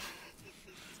sort.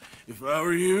 If I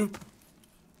were you,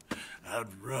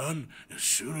 I'd run as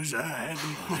soon as I had the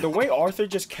money. The way Arthur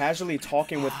just casually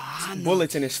talking with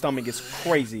bullets in his stomach is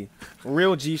crazy.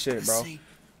 Real G shit, bro. We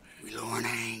lure an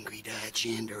angry Dutch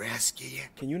in to rescue you.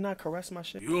 Can you not caress my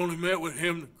shit? You only met with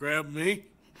him to grab me?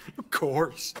 Of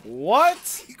course.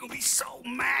 What? He's gonna be so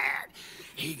mad.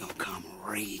 He gonna come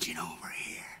raging over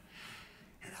here.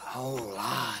 And a whole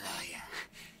lot of you.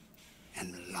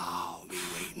 And the law will be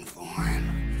waiting for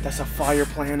him. That's a fire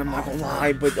plan, I'm not gonna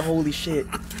lie, but holy shit.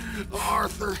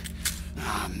 Arthur,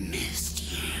 I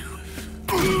missed you.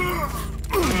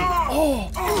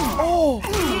 Oh!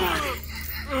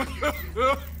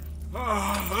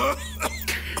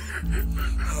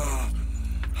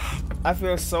 I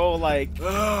feel so like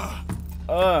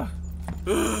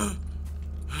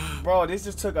bro, this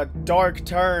just took a dark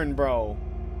turn, bro.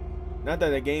 Not that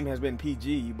the game has been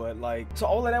PG, but like, so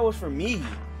all of that was for me.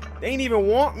 They ain't even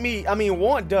want me. I mean,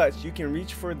 want Dutch. You can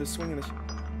reach for the swing of the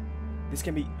this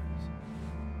can be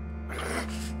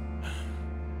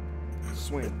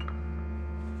swing.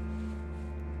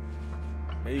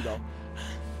 There you go.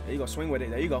 There you go. Swing with it.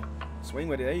 There you go. Swing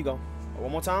with it. There you go.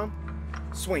 One more time.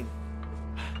 Swing.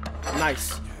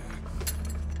 Nice.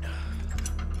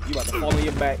 You about to fall on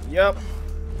your back. Yep.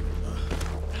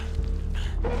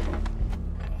 You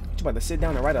about to sit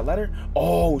down and write a letter?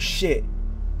 Oh, shit.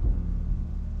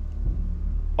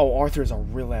 Oh, Arthur's a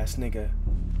real ass nigga.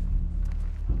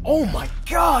 Oh my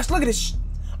gosh. Look at this.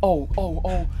 Oh.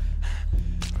 Oh.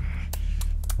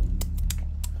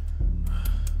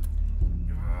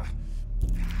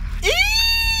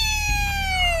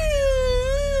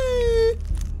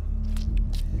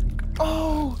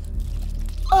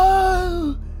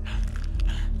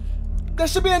 That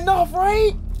should be enough,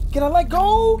 right? Can I let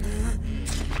go?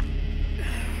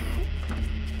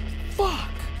 Fuck.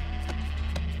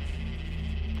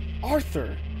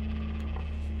 Arthur.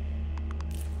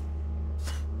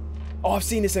 Oh, I've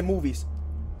seen this in movies.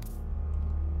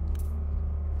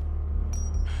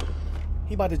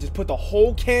 He about to just put the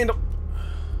whole candle.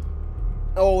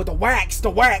 Oh, the wax.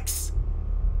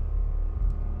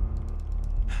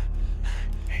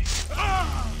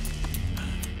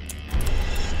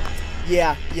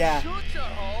 Yeah. Shut your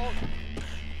hole.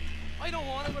 I don't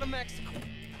want to go to Mexico.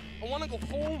 I want to go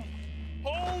home.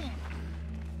 Home.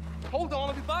 Hold on,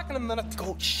 I'll be back in a minute.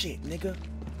 Go shit, nigga.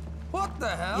 What the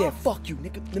hell? Yeah, fuck you,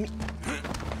 nigga. Let me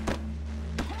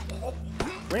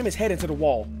ram his head into the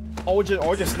wall. Or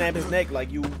just snap his neck like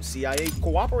you CIA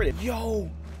cooperative. Yo,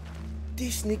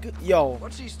 this nigga. Yo.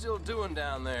 What's he still doing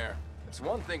down there? It's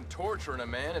one thing torturing a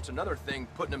man. It's another thing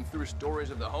putting him through stories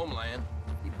of the homeland.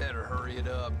 He better hurry it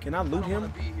up. Can I loot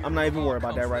him? I'm not even worried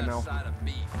about that right now.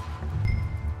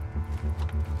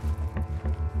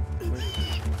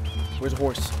 Where's the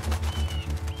horse?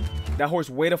 That horse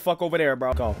way the fuck over there,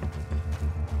 bro. Go.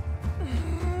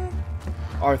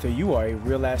 Arthur, you are a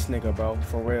real ass nigga, bro.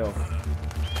 For real.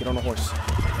 Get on the horse.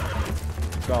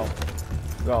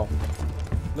 Go.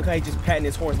 Look how he just patting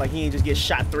his horse like he ain't just get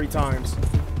shot 3 times.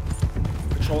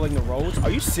 Patrolling the roads? Are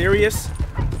you serious?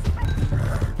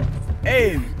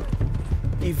 Hey!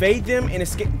 Evade them and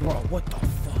escape. Bro, what the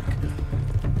fuck?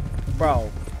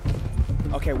 Bro.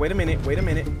 Okay, wait a minute.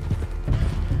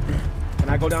 Can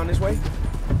I go down this way?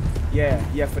 Yeah,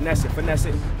 finesse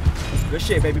it. Good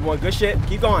shit, baby boy, good shit.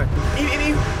 Keep going.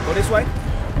 Go this way.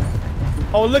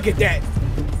 Oh, look at that.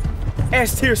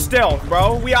 S-tier stealth,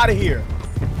 bro. We out of here.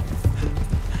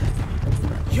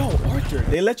 Yo, Arthur,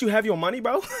 they let you have your money,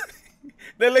 bro?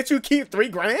 They let you keep 3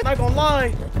 grand? Not gonna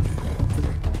lie.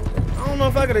 I don't know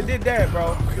if I could have did that,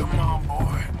 bro. Come on,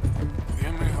 boy.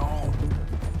 Get me home.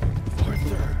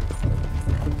 Arthur.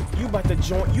 You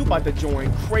about to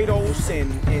join Kratos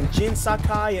and Jin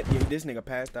Sakai. Yeah, this nigga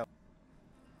passed out.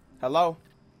 Hello?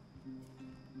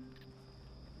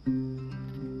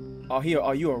 Oh,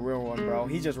 you a real one, bro.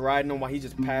 He just riding on while he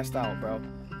just passed out, bro.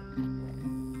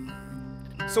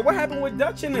 So what happened with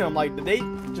Dutch and them? Like, did they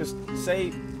just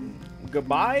say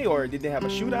goodbye, or did they have a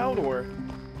shootout, or?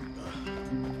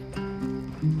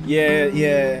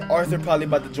 Yeah. Arthur probably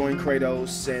about to join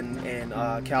Kratos and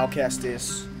Cal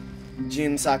Kestis,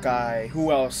 Jin Sakai.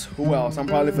 Who else? I'm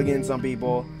probably forgetting some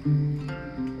people.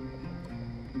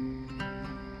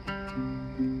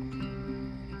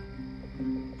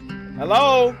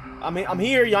 Hello? I'm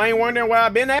here. Y'all ain't wondering where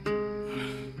I've been at?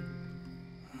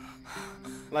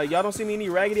 Like, y'all don't see me in any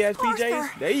raggedy ass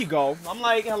PJs? There you go. I'm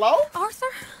like, hello? Arthur?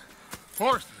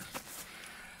 Arthur.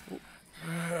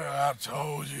 I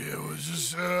told you it was a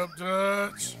setup,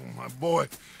 Dutch. My boy,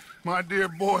 my dear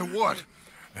boy, what?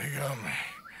 They got me.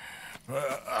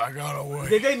 I got away.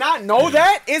 Did they not know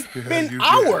that? It's been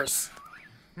hours.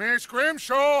 Miss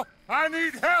Grimshaw, I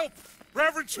need help.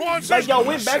 Reverend Swanson. Like, y'all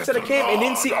went back to the camp and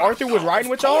didn't see Arthur was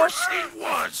riding with y'all? Of course he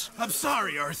was. I'm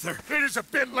sorry, Arthur. It is a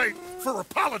bit late for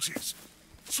apologies.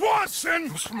 Swanson!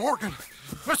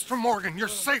 Mr. Morgan, you're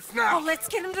safe now. Oh, let's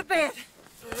get him to bed.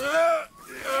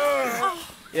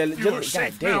 Yeah, God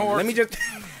damn. Let me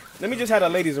just have the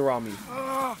ladies around me.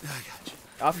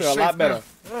 I feel a lot better.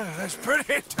 That's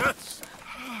pretty.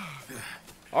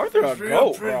 Arthur a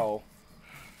goat, bro.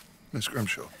 Miss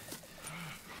Grimshaw,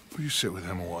 will you sit with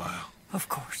him a while? Of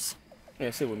course.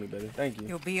 Yeah, sit with me, baby. Thank you.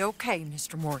 You'll be okay,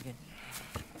 Mr. Morgan.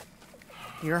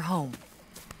 You're home.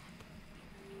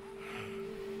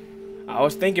 I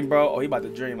was thinking, bro. Oh, he about to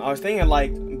dream. I was thinking,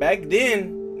 like, back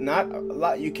then, not a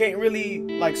lot. You can't really,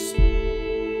 like,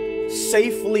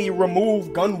 safely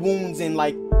remove gun wounds and,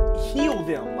 like, heal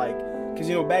them. Like, because,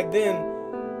 you know, back then,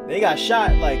 they got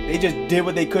shot. Like, they just did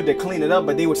what they could to clean it up,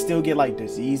 but they would still get, like,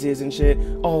 diseases and shit.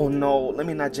 Oh, no. Let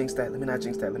me not jinx that.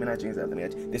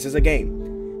 This is a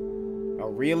game. A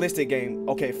realistic game.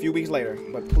 Okay, a few weeks later,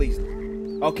 but please.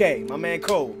 Okay, my man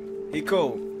Cole. He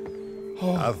cool.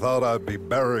 I thought I'd be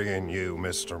burying you,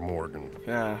 Mr. Morgan.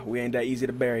 Nah, we ain't that easy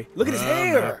to bury. Look at his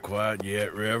hair. Not quite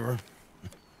yet, Reverend.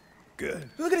 Good.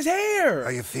 Look at his hair.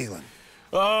 How you feeling?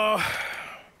 About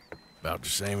the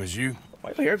same as you.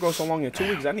 Why your hair grows so long in 2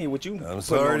 weeks? I need what you. I'm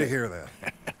sorry to hear that.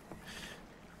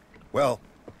 Well,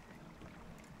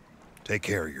 take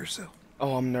care of yourself.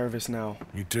 Oh, I'm nervous now.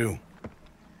 You too.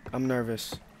 I'm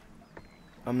nervous.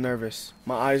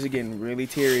 My eyes are getting really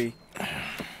teary.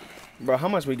 Bro, how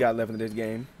much we got left in this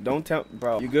game? Don't tell,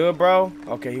 bro. You good, bro?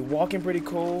 Okay, he walking pretty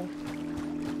cool.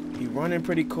 He running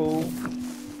pretty cool.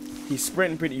 He's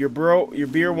sprinting pretty. Your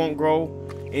beard won't grow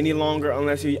any longer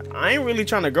unless you. I ain't really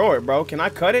trying to grow it, bro. Can I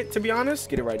cut it? To be honest,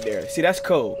 get it right there. See, that's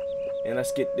cool. And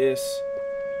let's get this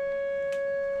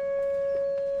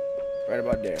right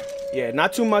about there. Yeah,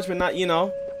 not too much, but not, you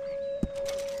know.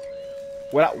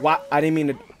 What? I didn't mean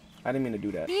to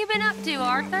do that. What have you been up to,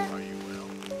 Arthur?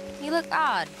 You look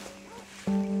odd.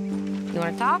 You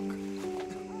want to talk?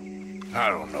 I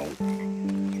don't know.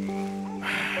 I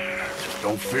just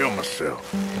don't feel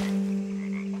myself.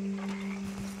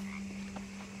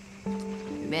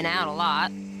 You've been out a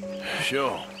lot.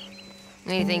 Sure.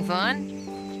 Anything fun?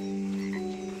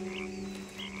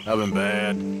 I've been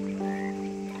bad.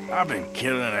 I've been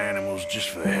killing animals just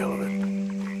for the hell of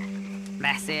it.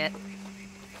 That's it.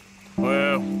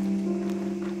 Well,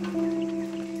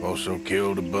 also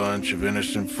killed a bunch of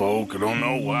innocent folk. I don't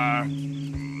know why.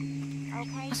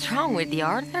 What's wrong with you,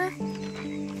 Arthur?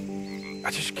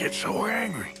 I just get so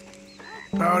angry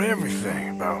about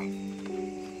everything, about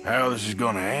how this is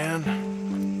gonna end.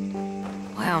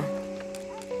 Well,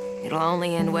 it'll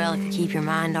only end well if you keep your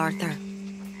mind, Arthur.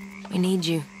 We need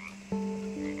you.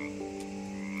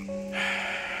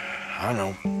 I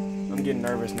know. I'm getting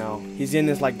nervous now. He's in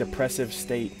this, like, depressed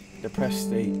state. I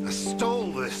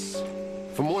stole this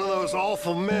from one of those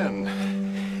awful men.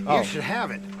 You should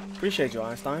have it. Appreciate you,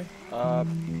 Einstein.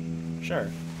 Sure.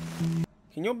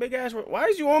 Can your big ass... Why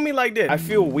is you on me like this? I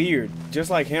feel weird, just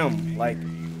like him. Like,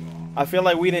 I feel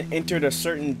like we didn't enter a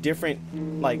certain different,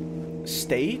 like,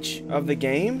 stage of the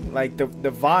game. Like, the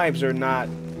vibes are not...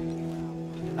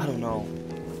 I don't know.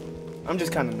 I'm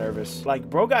just kind of nervous. Like,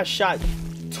 bro got shot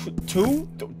two?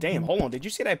 Damn, hold on. Did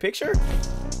you see that picture?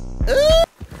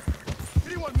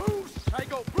 Anyone moves, I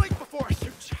go blink before I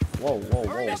shoot you. Whoa.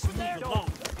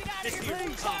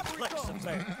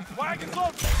 Wagons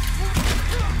up.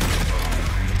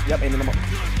 Yep, ain't in the moment.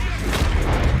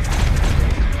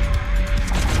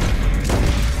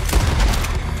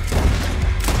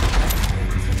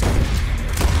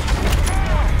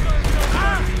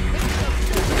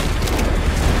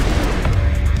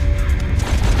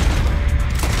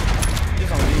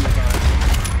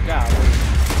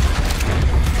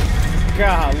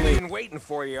 Golly. me. Been waiting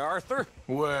for you, Arthur.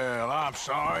 Well, I'm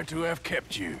sorry to have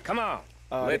kept you. Come on,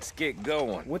 let's get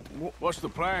going. What's the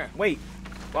plan? Wait,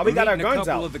 why we got our guns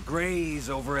a couple out? of the Greys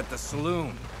over at the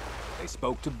saloon. They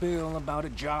spoke to Bill about a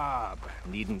job,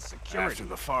 needing security. After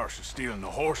the farce of stealing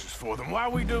the horses for them, why are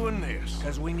we doing this?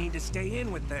 Because we need to stay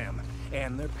in with them,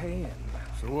 and they're paying.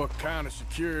 So what kind of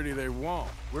security they want?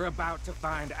 We're about to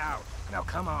find out. Now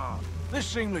come on. This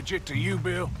seem legit to you,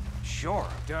 Bill? Sure.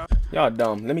 Y'all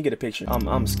dumb. Let me get a picture.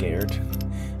 I'm scared.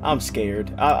 I'm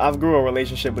scared. I've grew a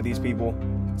relationship with these people.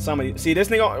 Somebody see this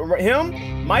nigga,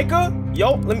 him, Micah.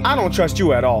 Yo, I don't trust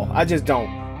you at all. I just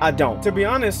don't. I don't. To be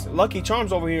honest, Lucky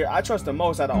Charms over here, I trust the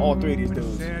most out of all three of these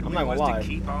dudes. I'm not gonna lie. To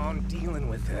keep on dealing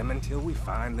with them until we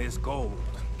find this gold.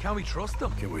 Can we trust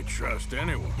them? Can we trust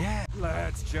anyone? Yeah.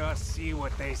 Let's just see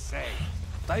what they say.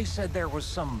 They said there was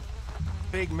some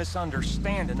big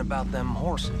misunderstanding about them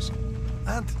horses.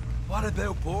 And what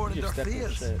about boarding their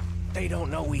fields? They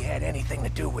don't know we had anything to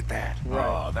do with that.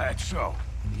 Right. Oh, that's so.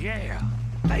 Yeah.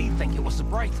 They think it was the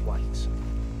Braithwaites.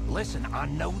 Listen, I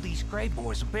know these Grey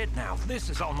boys a bit now. This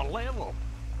is on the level.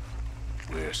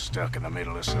 We're stuck in the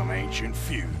middle of some ancient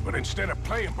feud, but instead of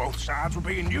playing both sides, we're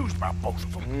being used by both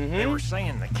of them. They were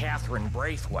saying that Catherine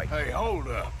Braithwaite... Hey, hold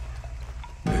up.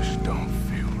 This don't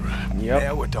feel right. Yep.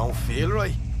 Now it don't feel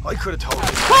right. I could have told you.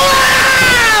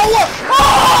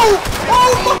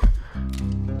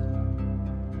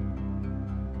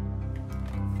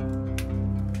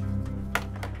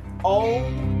 Oh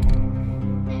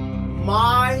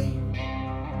my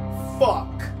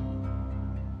fuck.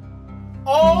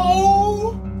 Oh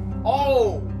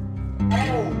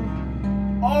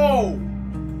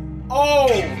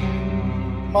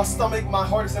my stomach, my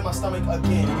heart is in my stomach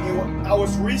again. I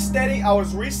was resetting, I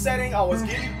was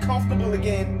getting comfortable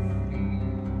again.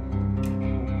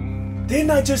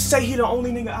 Didn't I just say he the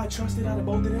only nigga I trusted out of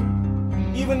both of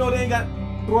them? Even though they ain't got,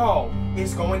 bro,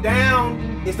 it's going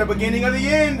down. It's the beginning of the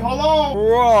end. Hold on.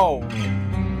 Bro.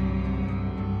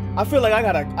 I feel like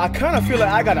I kind of feel like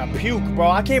I gotta puke, bro.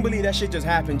 I can't believe that shit just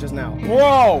happened just now.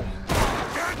 Bro.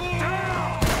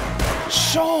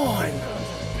 Sean.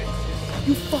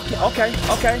 You fucking, okay,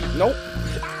 nope.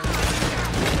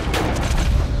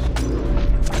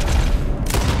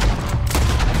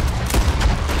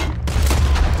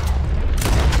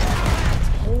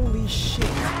 Holy shit.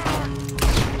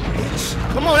 Bitch.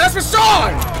 Come on, that's for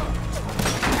Sean.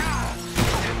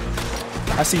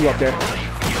 I see you up there.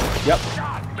 Yep.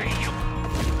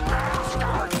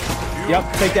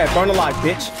 Yep, take that. Burn alive,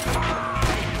 bitch.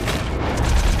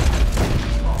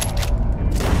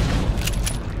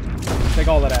 Take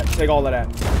all of that. Take all of that.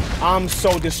 I'm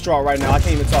so distraught right now. I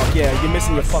can't even talk. Yeah, you're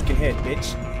missing your fucking head,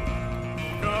 bitch.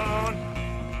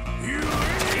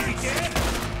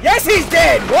 Yes, he's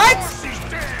dead. What? He's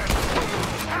dead.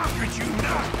 How could you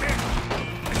not think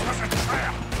this was a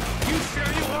trap? You sure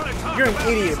you want to talk? You're an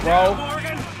idiot, bro.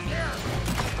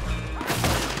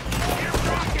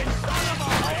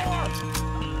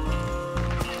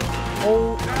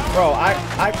 Oh, bro,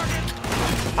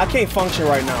 I can't function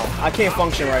right now. I can't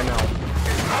function right now.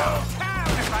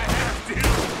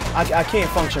 I can't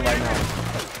function right now.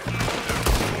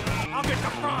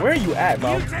 Where are you at,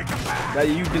 bro? That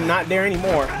you did not there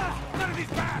anymore.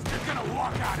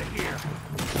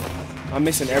 I'm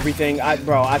missing everything.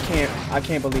 Bro, I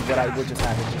can't believe what just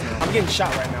happened just now. I'm getting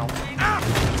shot right now.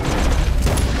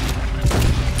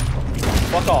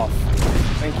 Fuck off.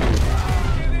 Thank you.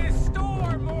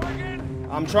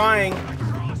 I'm trying.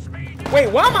 Wait,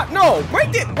 why am I? No,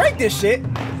 break this shit.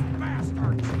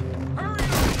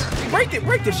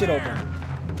 Break this shit open.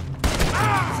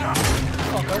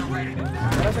 Fucker.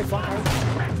 Did I say fucker?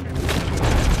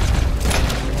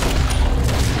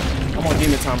 I'm on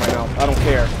demon time right now. I don't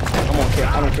care.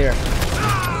 I don't care.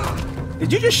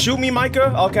 Did you just shoot me,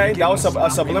 Micah? Okay, that was a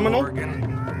subliminal.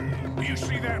 Do you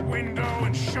see that window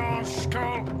in Sean's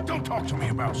skull? Don't talk to me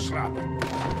about slopping.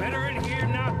 Better in here,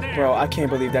 not there. Bro, I can't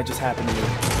believe that just happened to me.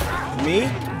 Me?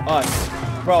 Us.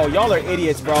 Bro, y'all are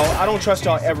idiots, bro. I don't trust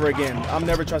y'all ever again. I'm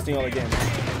never trusting y'all again.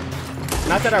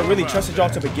 Not that I really trusted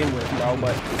y'all to begin with, bro,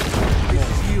 but...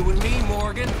 It's you and me,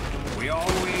 Morgan. We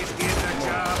always get the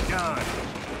job done.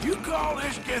 You call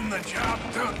this getting the job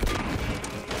done?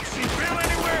 You see Bill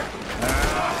anywhere?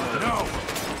 No.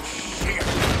 Shit.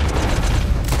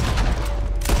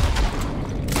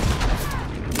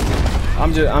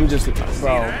 I'm just,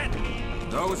 bro.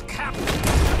 Those captains.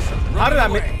 How did I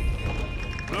make?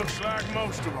 Looks like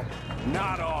most of them.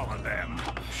 Not all of them.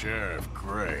 Sheriff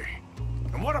Gray.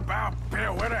 And what about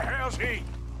Bill? Where the hell's he?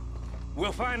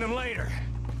 We'll find him later.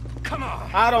 Come on.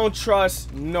 I don't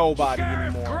trust nobody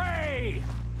Sheriff anymore. Gray!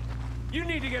 You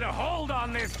need to get a hold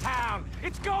on this town.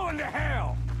 It's going to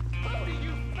hell. Who do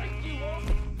you think you are?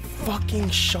 Fucking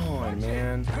Sean,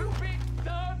 man. Two big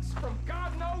thugs from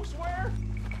God knows where?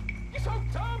 You're so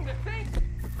dumb to think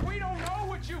we don't know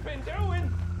what you've been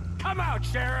doing. Come out,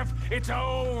 Sheriff. It's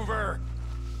over.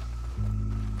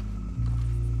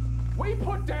 We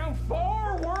put down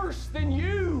far worse than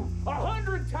you,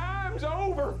 100 times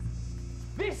over.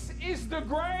 This is the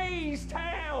Grays'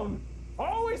 town.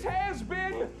 Always has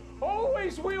been,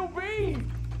 always will be.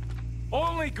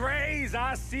 Only Grays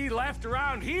I see left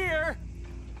around here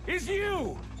is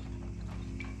you.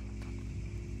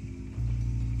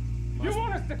 You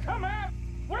want us to come out?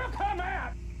 We'll come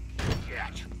out.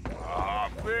 Shit. Oh,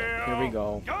 Bill. Here we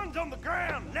go. Guns on the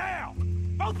ground now.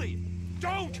 Both of you.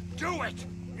 Don't do it.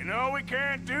 You know we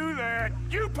can't do that.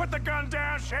 You put the gun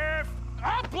down, Sheriff.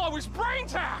 I'll blow his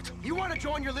brains out. You want to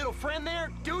join your little friend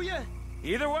there, do you?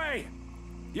 Either way,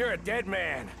 you're a dead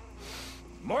man.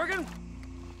 Morgan?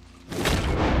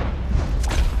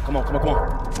 Come on, come on, come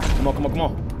on. Come on, come on, come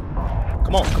on.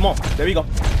 Come on, come on. There we go.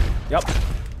 Yep.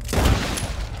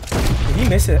 Did he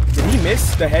miss it? Did he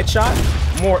miss the headshot?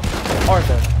 More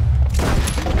Arthur.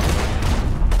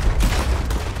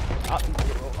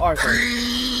 Arthur.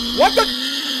 What the?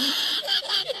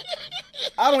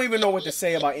 I don't even know what to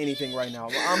say about anything right now.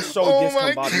 I'm so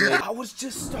discombobulated. I was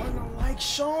just starting to like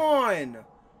Sean.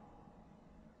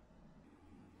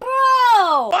 Bro!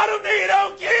 Why don't nigga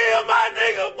don't kill my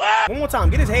nigga? What? One more time.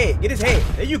 Get his head. Get his head.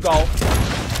 There you go.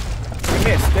 You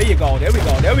missed. There you go. There we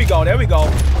go. There we go. There we go.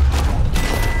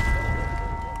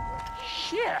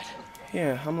 Shit.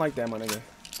 Yeah, I'm like that, my nigga.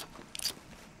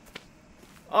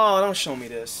 Oh, don't show me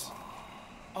this.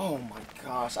 Oh my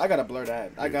gosh. I gotta blur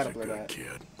that. I gotta blur that.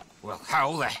 Kid. Well,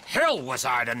 how the hell was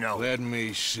I to know? Let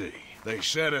me see. They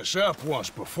set us up once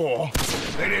before.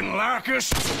 They didn't like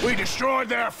us. We destroyed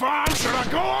their farm. Should I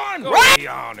go on? Be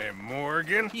on him,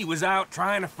 Morgan. He was out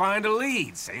trying to find a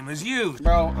lead, same as you.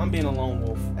 Bro, I'm being a lone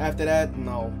wolf. After that,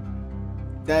 no.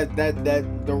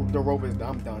 The rope is,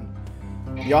 I'm done.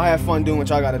 Y'all have fun doing what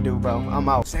y'all gotta do, bro. I'm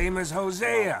out. Same as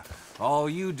Hosea. All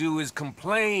you do is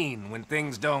complain when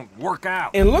things don't work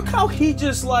out. And look how he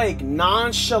just like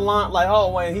nonchalant, like,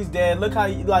 oh, wait, he's dead. Look how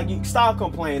you stop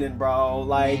complaining, bro.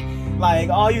 Like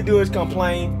all you do is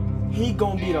complain. He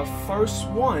gonna be the first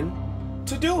one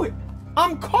to do it.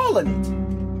 I'm calling it.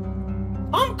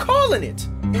 I'm calling it.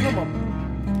 And I'm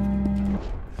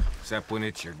Except when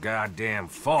it's your goddamn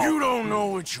fault. You don't know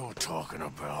what you're talking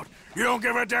about. You don't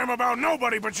give a damn about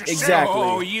nobody but yourself. Exactly.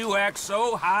 Oh, you act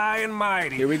so high and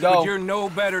mighty. Here we go. But you're no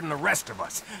better than the rest of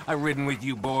us. I've ridden with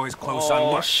you boys close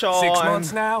on what, Sean. 6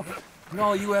 months now? And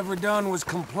all you ever done was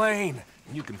complain.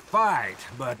 You can fight,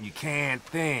 but you can't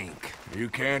think. You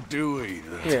can't do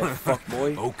either. Yeah, fuck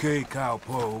boy. Okay,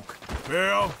 cowpoke.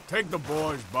 Bill, take the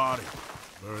boy's body.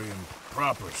 Bury him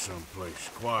proper someplace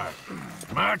quiet.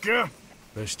 Micah,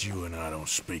 best you and I don't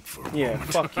speak for a Yeah,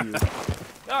 moment. fuck you.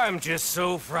 I'm just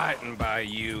so frightened by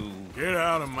you. Get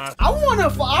out of my... I want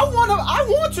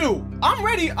to. I'm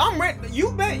ready.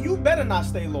 You better not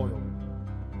stay loyal.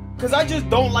 Cause I just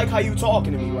don't like how you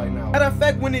talking to me right now. Matter of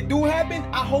fact, when it do happen,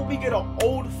 I hope we get an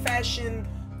old-fashioned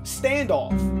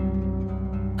standoff.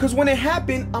 Cause when it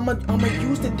happen, I'ma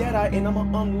use the Deadeye and I'ma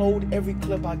unload every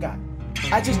clip I got.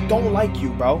 I just don't like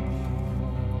you, bro.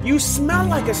 You smell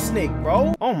like a snake,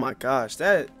 bro. Oh my gosh,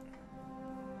 that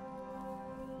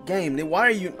game. Then why are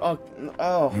you?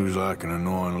 Oh. He was like an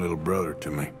annoying little brother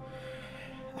to me.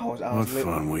 What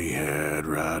fun we had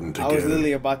riding together.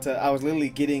 I was literally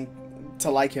getting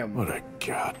to like him. What a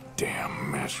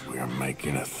goddamn mess we're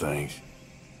making of things.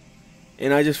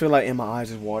 And I just feel like, and my eyes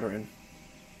is watering.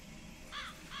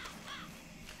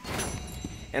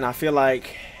 And I feel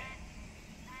like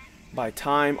by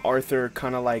time Arthur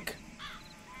kind of like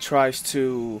tries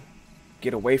to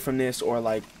get away from this, or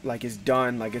like it's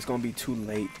done, like it's gonna be too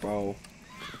late, bro.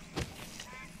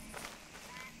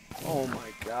 Oh my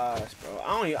gosh, bro.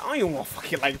 I don't even want to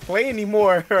fucking like play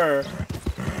anymore.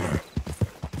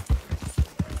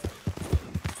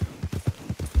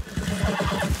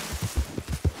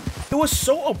 It was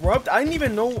so abrupt. I didn't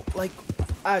even know, like,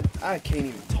 I can't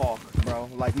even talk, bro.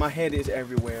 Like, my head is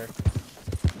everywhere.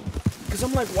 Because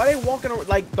I'm like, why they walking around?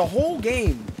 Like, the whole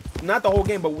game, not the whole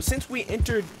game, but since we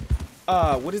entered,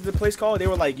 what is the place called? They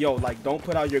were like, yo, like, don't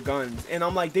put out your guns. And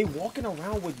I'm like, they walking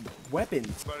around with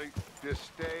weapons. Buddy, just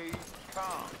stay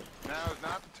calm. Now's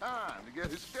not the time to get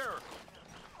hysterical.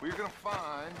 We're gonna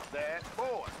find that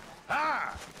boy.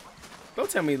 Ah! Don't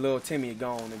tell me little Timmy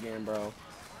gone again, bro.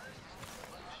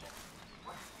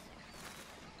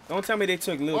 Don't tell me they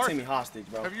took little Timmy hostage,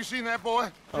 bro. Have you seen that boy?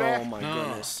 Oh my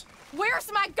goodness.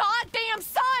 Where's my goddamn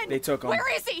son? They took him.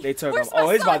 Where is he? They took Where's him. Oh,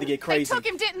 my it's son? about to get crazy. They took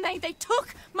him, didn't they? They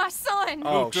took my son.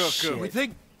 Oh, Who took shit. him? We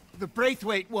think the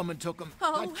Braithwaite woman took him.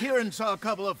 Oh. Kieran saw a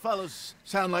couple of fellows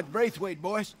sound like Braithwaite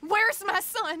boys. Where's my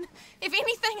son? If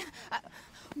anything,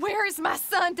 where is my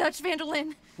son, Dutch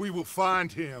Vanderlyn? We will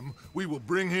find him, we will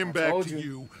bring him back to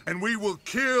you, and we will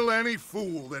kill any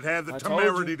fool that had the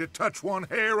temerity to touch one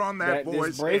hair on that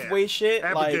boy's head. Braithwaite shit,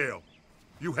 Abigail,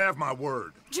 you have my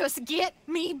word. Just get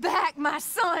me back my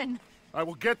son. I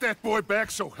will get that boy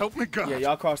back, so help me God. Yeah,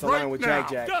 y'all crossed the line with now.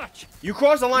 Jack. Dutch. You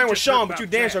crossed the line We with just heard Sean, but about you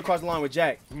damn Jack. sure crossed the line with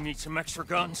Jack. You need some extra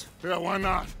guns? Yeah, why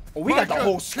not? Oh, we got the Micah,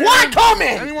 whole squad coming!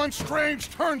 Anyone strange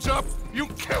turns up, you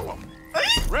kill him.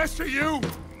 Rest of you,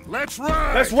 let's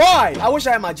ride. Let's ride! I wish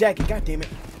I had my jacket. God damn it.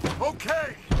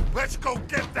 Okay, let's go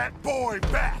get that boy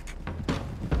back.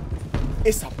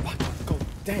 It's about to go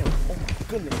down. Oh my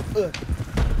goodness.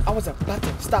 I was about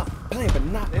to stop playing, but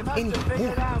not They must have figured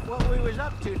anymore. out what we was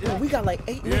up to, Oh, we got like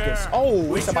 8 Yeah, niggas. Oh,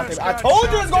 we it's about just to. I got told you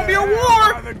shot it's gonna be a down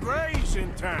war. by the Grays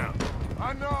in town.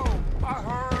 I know. I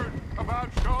heard about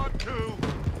Sean too.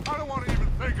 I don't want to even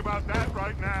think about that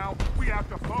right now. We have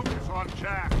to focus on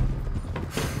Jack.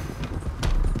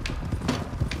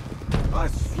 I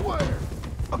swear,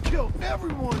 I killed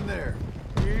everyone there.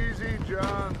 Easy,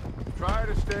 John. Try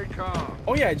to stay calm.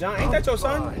 Oh yeah, John, ain't that your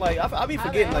son? fine. Like I be How the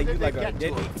forgetting, hell like you did like they a get to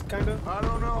him? deadbeat kind of. I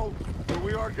don't know, but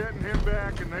we are getting him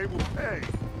back, and they will pay.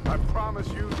 I promise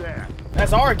you that.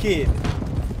 That's our kid.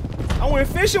 I went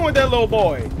fishing with that little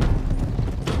boy.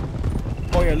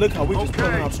 Oh yeah, look how we just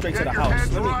pulling up straight to the get your house.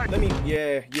 heads right. Let me.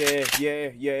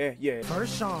 Yeah.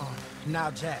 First Sean, now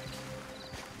Jack.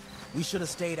 We should have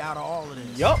stayed out of all of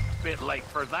this. Yup. Bit late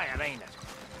for that, ain't it?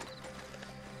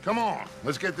 Come on,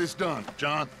 let's get this done.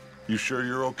 John, you sure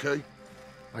you're okay?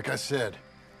 Like I said,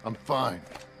 I'm fine.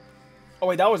 Oh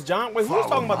wait, that was John. Wait, who was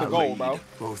talking about the gold, bro?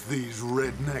 Both these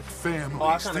redneck families Oh,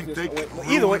 I kind think of they can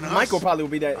either way. ruin us? Michael probably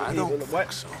would be that. I don't what?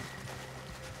 think so.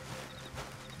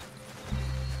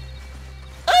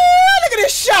 Oh, look at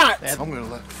this shot! I'm gonna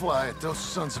let fly at those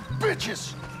sons of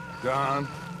bitches. Don,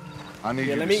 I need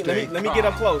Yeah, you let to me stay get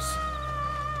up calm. close.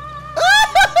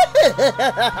 Get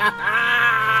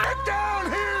down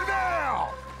here now,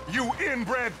 you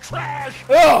inbred trash!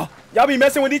 Ugh! Y'all be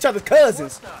messing with each other's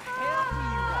cousins.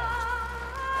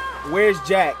 Where's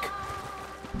Jack?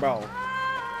 Bro.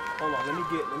 Hold on, let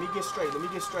me get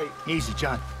straight. Easy,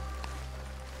 John.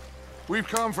 We've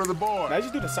come for the boy. Did I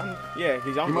just do the something? Yeah,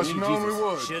 he's on You must have known we Jesus.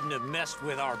 would. Shouldn't have messed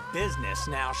with our business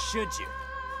now, should you?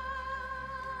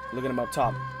 Look at him up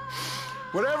top.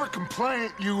 Whatever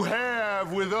complaint you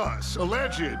have with us,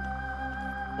 alleged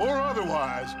or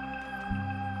otherwise,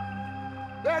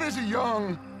 that is a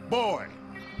young boy.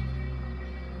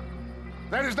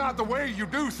 That is not the way you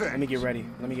do things. Let me get ready.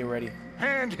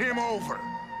 Hand him over.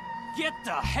 Get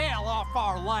the hell off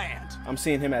our land! I'm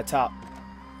seeing him at top.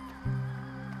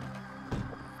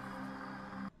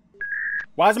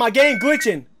 Why is my game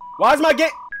glitching? Why is my game?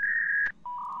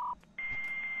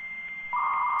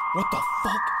 What the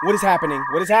fuck? What is happening?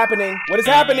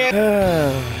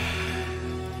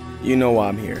 You know why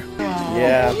I'm here.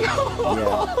 Yeah.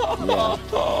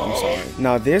 I'm sorry.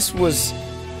 Now this was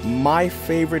my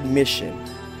favorite mission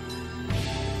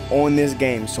on this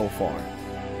game so far.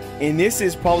 And this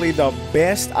is probably the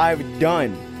best I've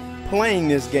done playing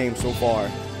this game so far.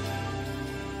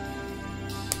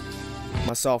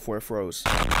 My software froze.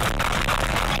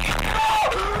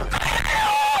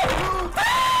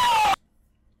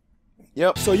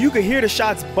 Yep, so you can hear the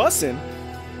shots busting,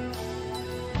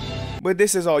 but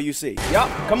this is all you see. Yup,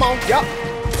 come on, yup.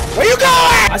 Where you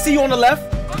going? I see you on the left.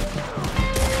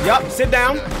 Yup, sit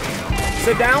down.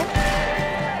 Sit down.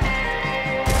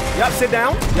 Yup, sit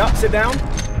down. Yup, sit down.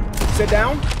 Sit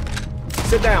down.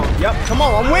 Sit down. Yup, come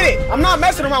on, I'm with it. I'm not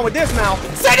messing around with this now.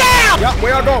 Sit down! Yup,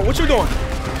 where y'all going? What you doing?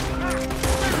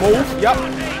 Move, yup.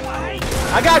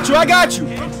 I got you.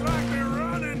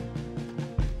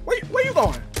 Where you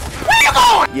going?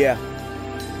 Yeah.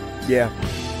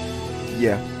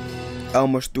 I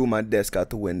almost threw my desk out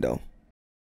the window.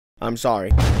 I'm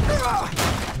sorry.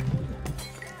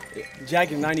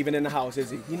 Jack is not even in the house, is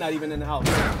he? He's not even in the house.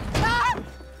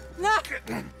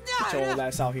 Get your old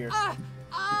ass out here.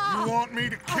 You want me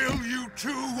to kill you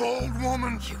too, old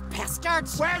woman? You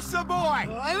bastards! Where's the boy?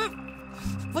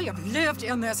 We have lived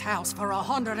in this house for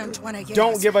 120 years.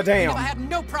 Don't give a damn. We've had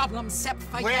no problems except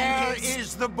for Where Yankees.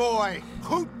 is the boy?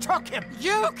 Who took him?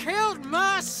 You killed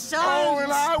my son! Oh,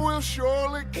 and I will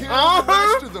surely kill the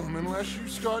rest of them unless you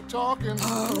start talking.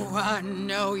 Oh, I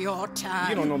know your type.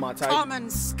 You don't know my type. Common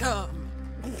scum.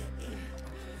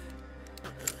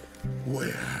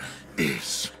 Where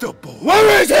is the boy?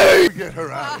 Where is he? Get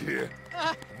her out of here.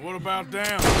 What about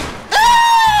down?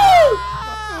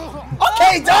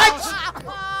 Okay, Dutch!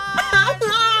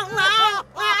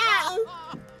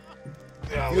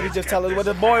 You would just tell us what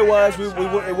the boy was,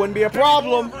 it wouldn't be a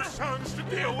problem.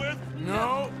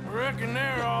 No, reckon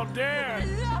they're all dead.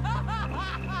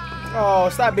 Oh,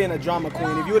 stop being a drama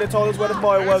queen. If you would have told us what the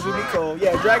boy was, we'd be cool.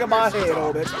 Yeah, drag him by his head,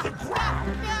 old bitch.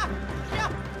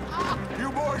 You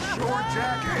boys sure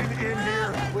Jack ain't in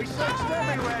here. We searched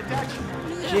everywhere,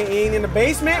 Dutch. She ain't in the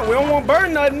basement. We don't want to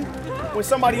burn nothing with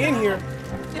somebody in here.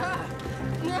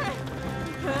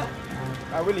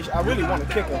 I really want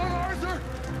to kick her.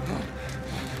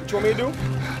 What you want me to do?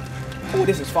 Oh,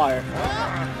 this is fire.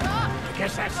 I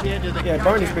guess that's the end of the Yeah,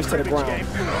 burn this bitch to the ground.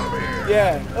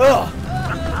 Yeah. Ugh.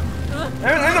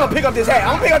 I'm gonna pick up this hat.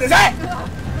 I'm gonna pick up this hat.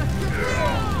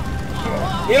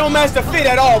 It don't match the fit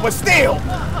at all, but still.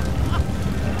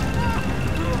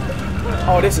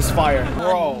 Oh, this is fire,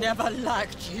 bro. I never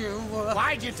liked you.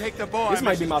 Why'd you take the boy? This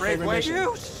might be my favorite mission.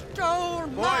 You stole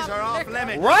my Boys are off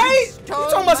limits. Right? You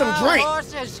talking about some drink?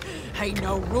 Horses. Ain't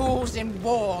no rules in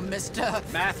war, Mr.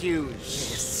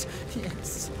 Matthews.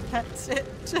 Yes, that's it.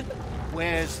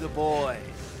 Where's the boy?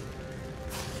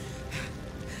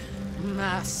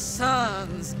 My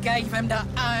sons gave him to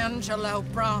Angelo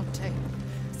Bronte.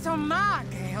 So my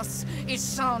guess is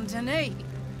Saint Denis.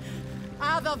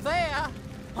 Either there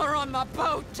or on the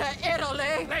boat to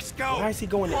Italy. Let's go. Why is he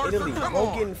going to Italy?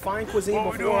 Bro, getting fine cuisine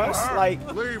before us? Like,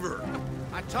 leave her.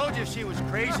 I told you she was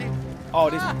crazy.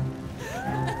 oh, this.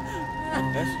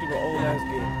 That's your old ass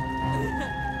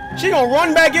bitch. She gonna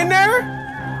run back in there?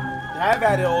 Have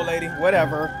at it, old lady.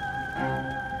 Whatever.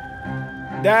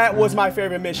 That was my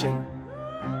favorite mission.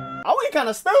 I went kind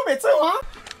of stupid too, huh?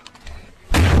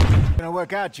 It's gonna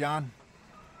work out, John.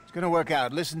 It's gonna work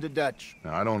out. Listen to Dutch.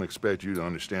 Now, I don't expect you to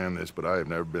understand this, but I have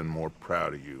never been more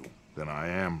proud of you than I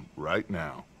am right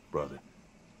now, brother.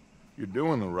 You're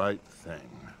doing the right thing.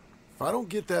 If I don't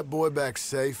get that boy back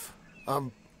safe,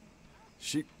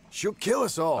 she'll kill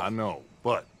us all. I know,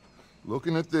 but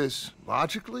looking at this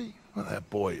logically, well, that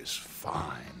boy is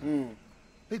fine.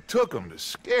 They took him to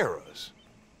scare us.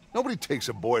 Nobody takes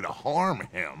a boy to harm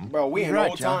him. Bro, we in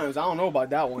old times. I don't know about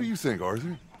that one. What do you think,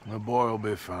 Arthur? The boy will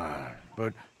be fine.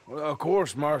 But, well, of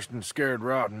course, Marston's scared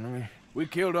rotten. We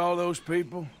killed all those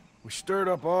people. We stirred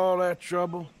up all that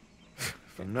trouble.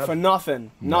 For nothing. For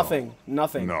nothing. No. Nothing.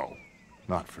 Nothing. No,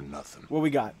 not for nothing. What we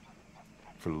got?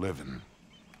 For living.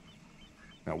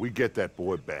 Now, we get that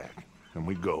boy back, and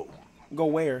we go. Go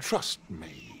where? Trust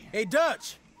me. Hey,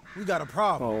 Dutch, we got a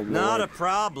problem. Oh, Not a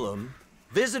problem.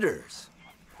 Visitors.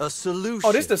 A solution.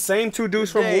 Oh, this the same two dudes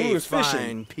from when we was fishing.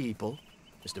 Fine people.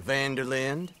 Mr.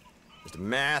 Vanderlind, Mr.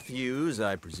 Matthews,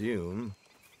 I presume.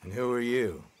 And who are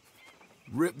you?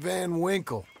 Rip Van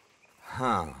Winkle.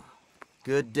 Huh.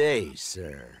 Good day,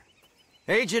 sir.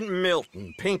 Agent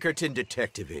Milton, Pinkerton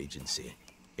Detective Agency.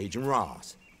 Agent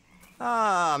Ross.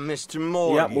 Ah, Mr.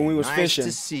 Morgan. Yep, when we was nice fishing.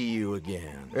 to see you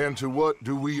again. And to what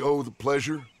do we owe the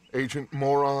pleasure, Agent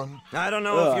Moron? I don't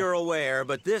know if you're aware,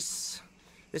 but this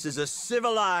is a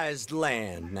civilized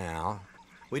land now.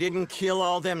 We didn't kill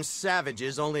all them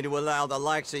savages only to allow the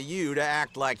likes of you to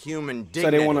act like human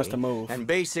dignity. So they want us to move. And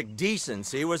basic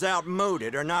decency was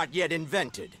outmoded or not yet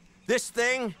invented. This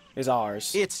thing is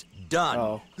ours. It's done.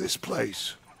 Oh. This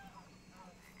place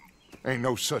ain't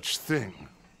no such thing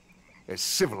as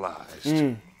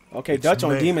civilized. Okay, It's Dutch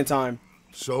on man. demon time.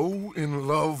 So in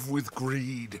love with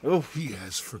greed, he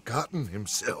has forgotten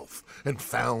himself and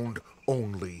found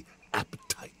only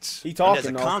appetites. He talking,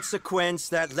 and as a consequence,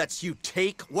 that lets you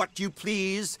take what you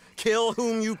please, kill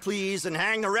whom you please, and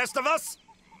hang the rest of us?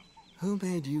 Who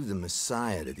made you the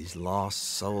messiah to these lost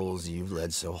souls you've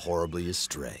led so horribly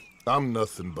astray? I'm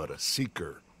nothing but a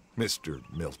seeker, Mr.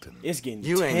 Milton. It's getting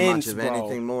You ain't much of bro.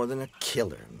 anything more than a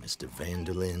killer, Mr.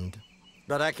 Vanderlind.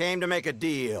 But I came to make a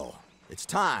deal. It's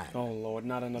time. Oh, Lord,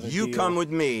 not another You deal. come with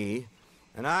me,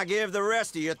 and I give the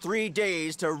rest of you 3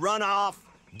 days to run off,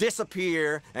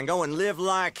 disappear, and go and live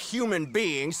like human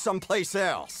beings someplace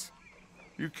else.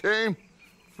 You came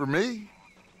for me?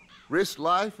 Risk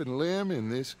life and limb in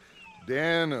this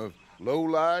den of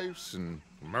lowlifes and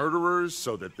murderers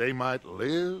so that they might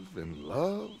live and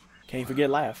love? Can't forget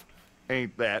laugh.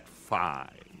 Ain't that fine?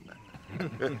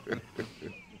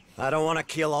 I don't want to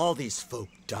kill all these folk,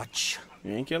 Dutch.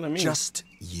 You ain't killing me. Just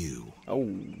you. Oh.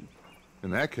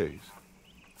 In that case,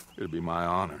 it'll be my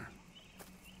honor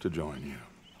to join you.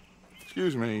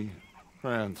 Excuse me,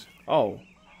 friends. Oh.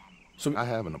 So I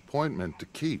have an appointment to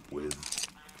keep with...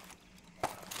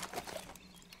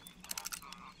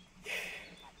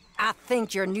 I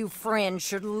think your new friend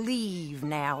should leave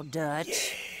now,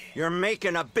 Dutch. You're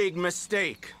making a big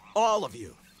mistake. All of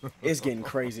you. It's getting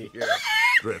crazy. Yeah,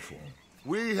 dreadful.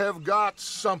 We have got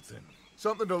something.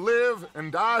 Something to live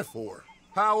and die for.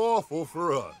 How awful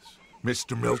for us.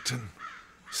 Mr. Milton,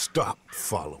 stop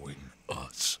following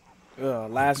us.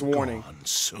 Last warning.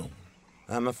 Soon.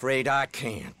 I'm afraid I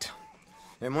can't.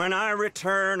 And when I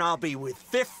return, I'll be with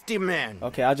 50 men.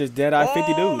 Okay, I just dead-eye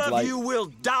 50 dudes. All of you will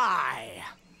die.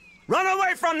 Run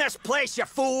away from this place, you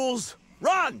fools!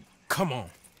 Run! Come on.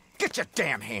 Get your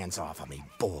damn hands off of me,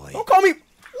 boy. Don't call me.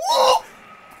 Whoa!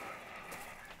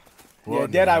 Yeah,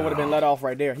 What Deadeye now? would have been let off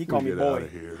right there. He called me Get boy. outta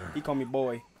here. He called me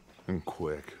boy. And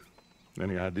quick.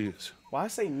 Any ideas? Why I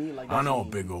say me like that? I know a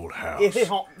big old house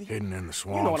hidden in the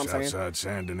You know what I'm swamps saying. outside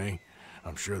Saint Denis.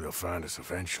 I'm sure they'll find us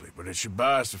eventually, but it should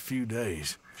buy us a few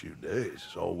days. A few days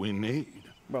is all we need.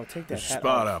 Bro, take that There's a hat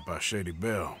spot off. out by Shady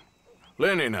Bell.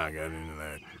 Lenny and I got into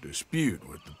that dispute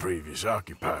with the previous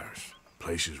occupiers.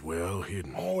 Place is well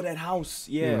hidden. Oh, that house.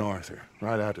 You Yeah. and Arthur,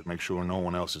 right out to make sure no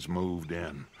one else has moved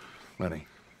in. Lenny,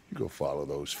 you go follow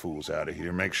those fools out of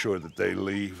here. Make sure that they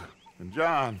leave. And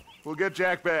John, we'll get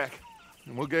Jack back,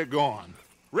 and we'll get going.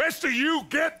 Rest of you,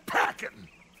 get packing!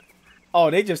 Oh,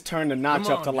 they just turned the notch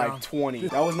Come up to on, like y'all. 20.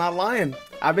 That was not lying.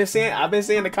 I've been seeing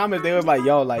in the comments they was like,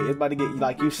 yo, like it's about to get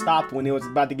like you stopped when it was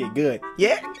about to get good.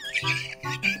 Yeah.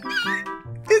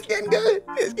 It's getting good.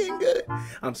 It's getting good.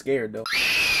 I'm scared though.